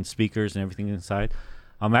booth and speakers and everything inside.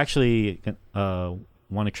 I'm actually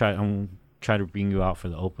want to try to bring you out for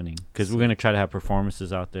the opening because we're going to try to have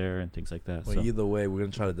performances out there and things like that. Well, so either way, we're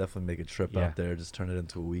going to try to definitely make a trip out there, just turn it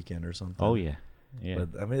into a weekend or something. Oh yeah. But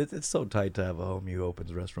I mean, it's so tight to have a homie who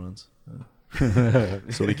opens restaurants,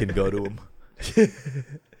 so we can go to them.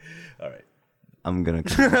 All right, I'm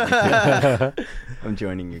gonna. I'm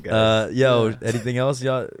joining you guys. Anything else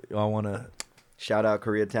y'all want to? Shout out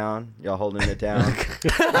Koreatown. Y'all holding it down.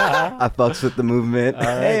 I fucks with the movement.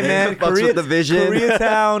 Hey, man. Fucks with the vision.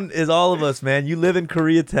 Koreatown is all of us, man. You live in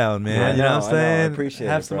Koreatown, man. You know what I'm saying? I appreciate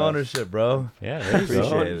Have it, some bro. ownership, bro. Yeah,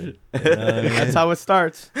 Appreciate it. That's how it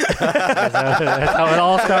starts. That's how it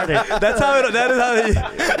all started. That is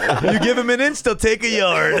how you give him an inch, they'll take a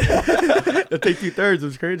yard. They'll take 2/3. It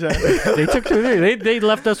was crazy. They took 2/3. They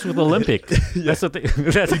left us with Olympic. That's what they.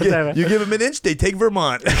 You give him an inch, they take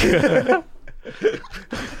Vermont.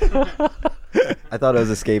 I thought I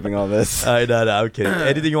was escaping all this. No, I'm kidding.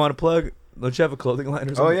 Anything you want to plug? Don't you have a clothing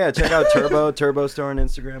line or something? Oh yeah, check out Turbo Store on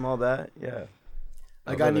Instagram, all that. Yeah.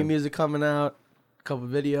 I got new music coming out, a couple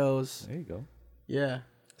videos. There you go. Yeah.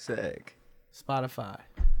 Sick. Spotify.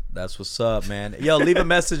 That's what's up, man. Yo, leave a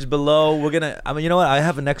message below. We're gonna. I mean, you know what? I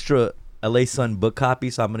have an extra LA Sun book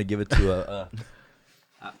copy, so I'm gonna give it to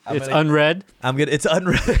unread. It's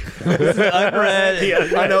unread. It's unread.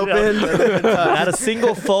 Unopened. Not a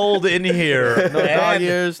single fold in here. No dog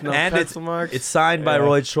ears, no and pencil marks. It's signed by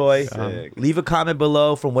Roy Choi. Sick. Leave a comment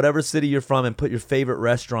below from whatever city you're from and put your favorite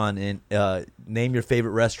restaurant in. Name your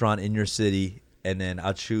favorite restaurant in your city, and then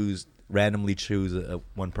I'll randomly choose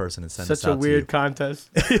one person and send Such this out a weird contest.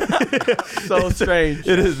 So strange.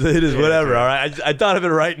 It is whatever. All right, I thought of it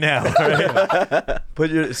right now. All right?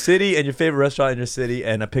 Put your city and your favorite restaurant in your city,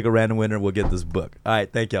 and I pick a random winner. We'll get this book. All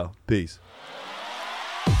right, thank y'all. Peace.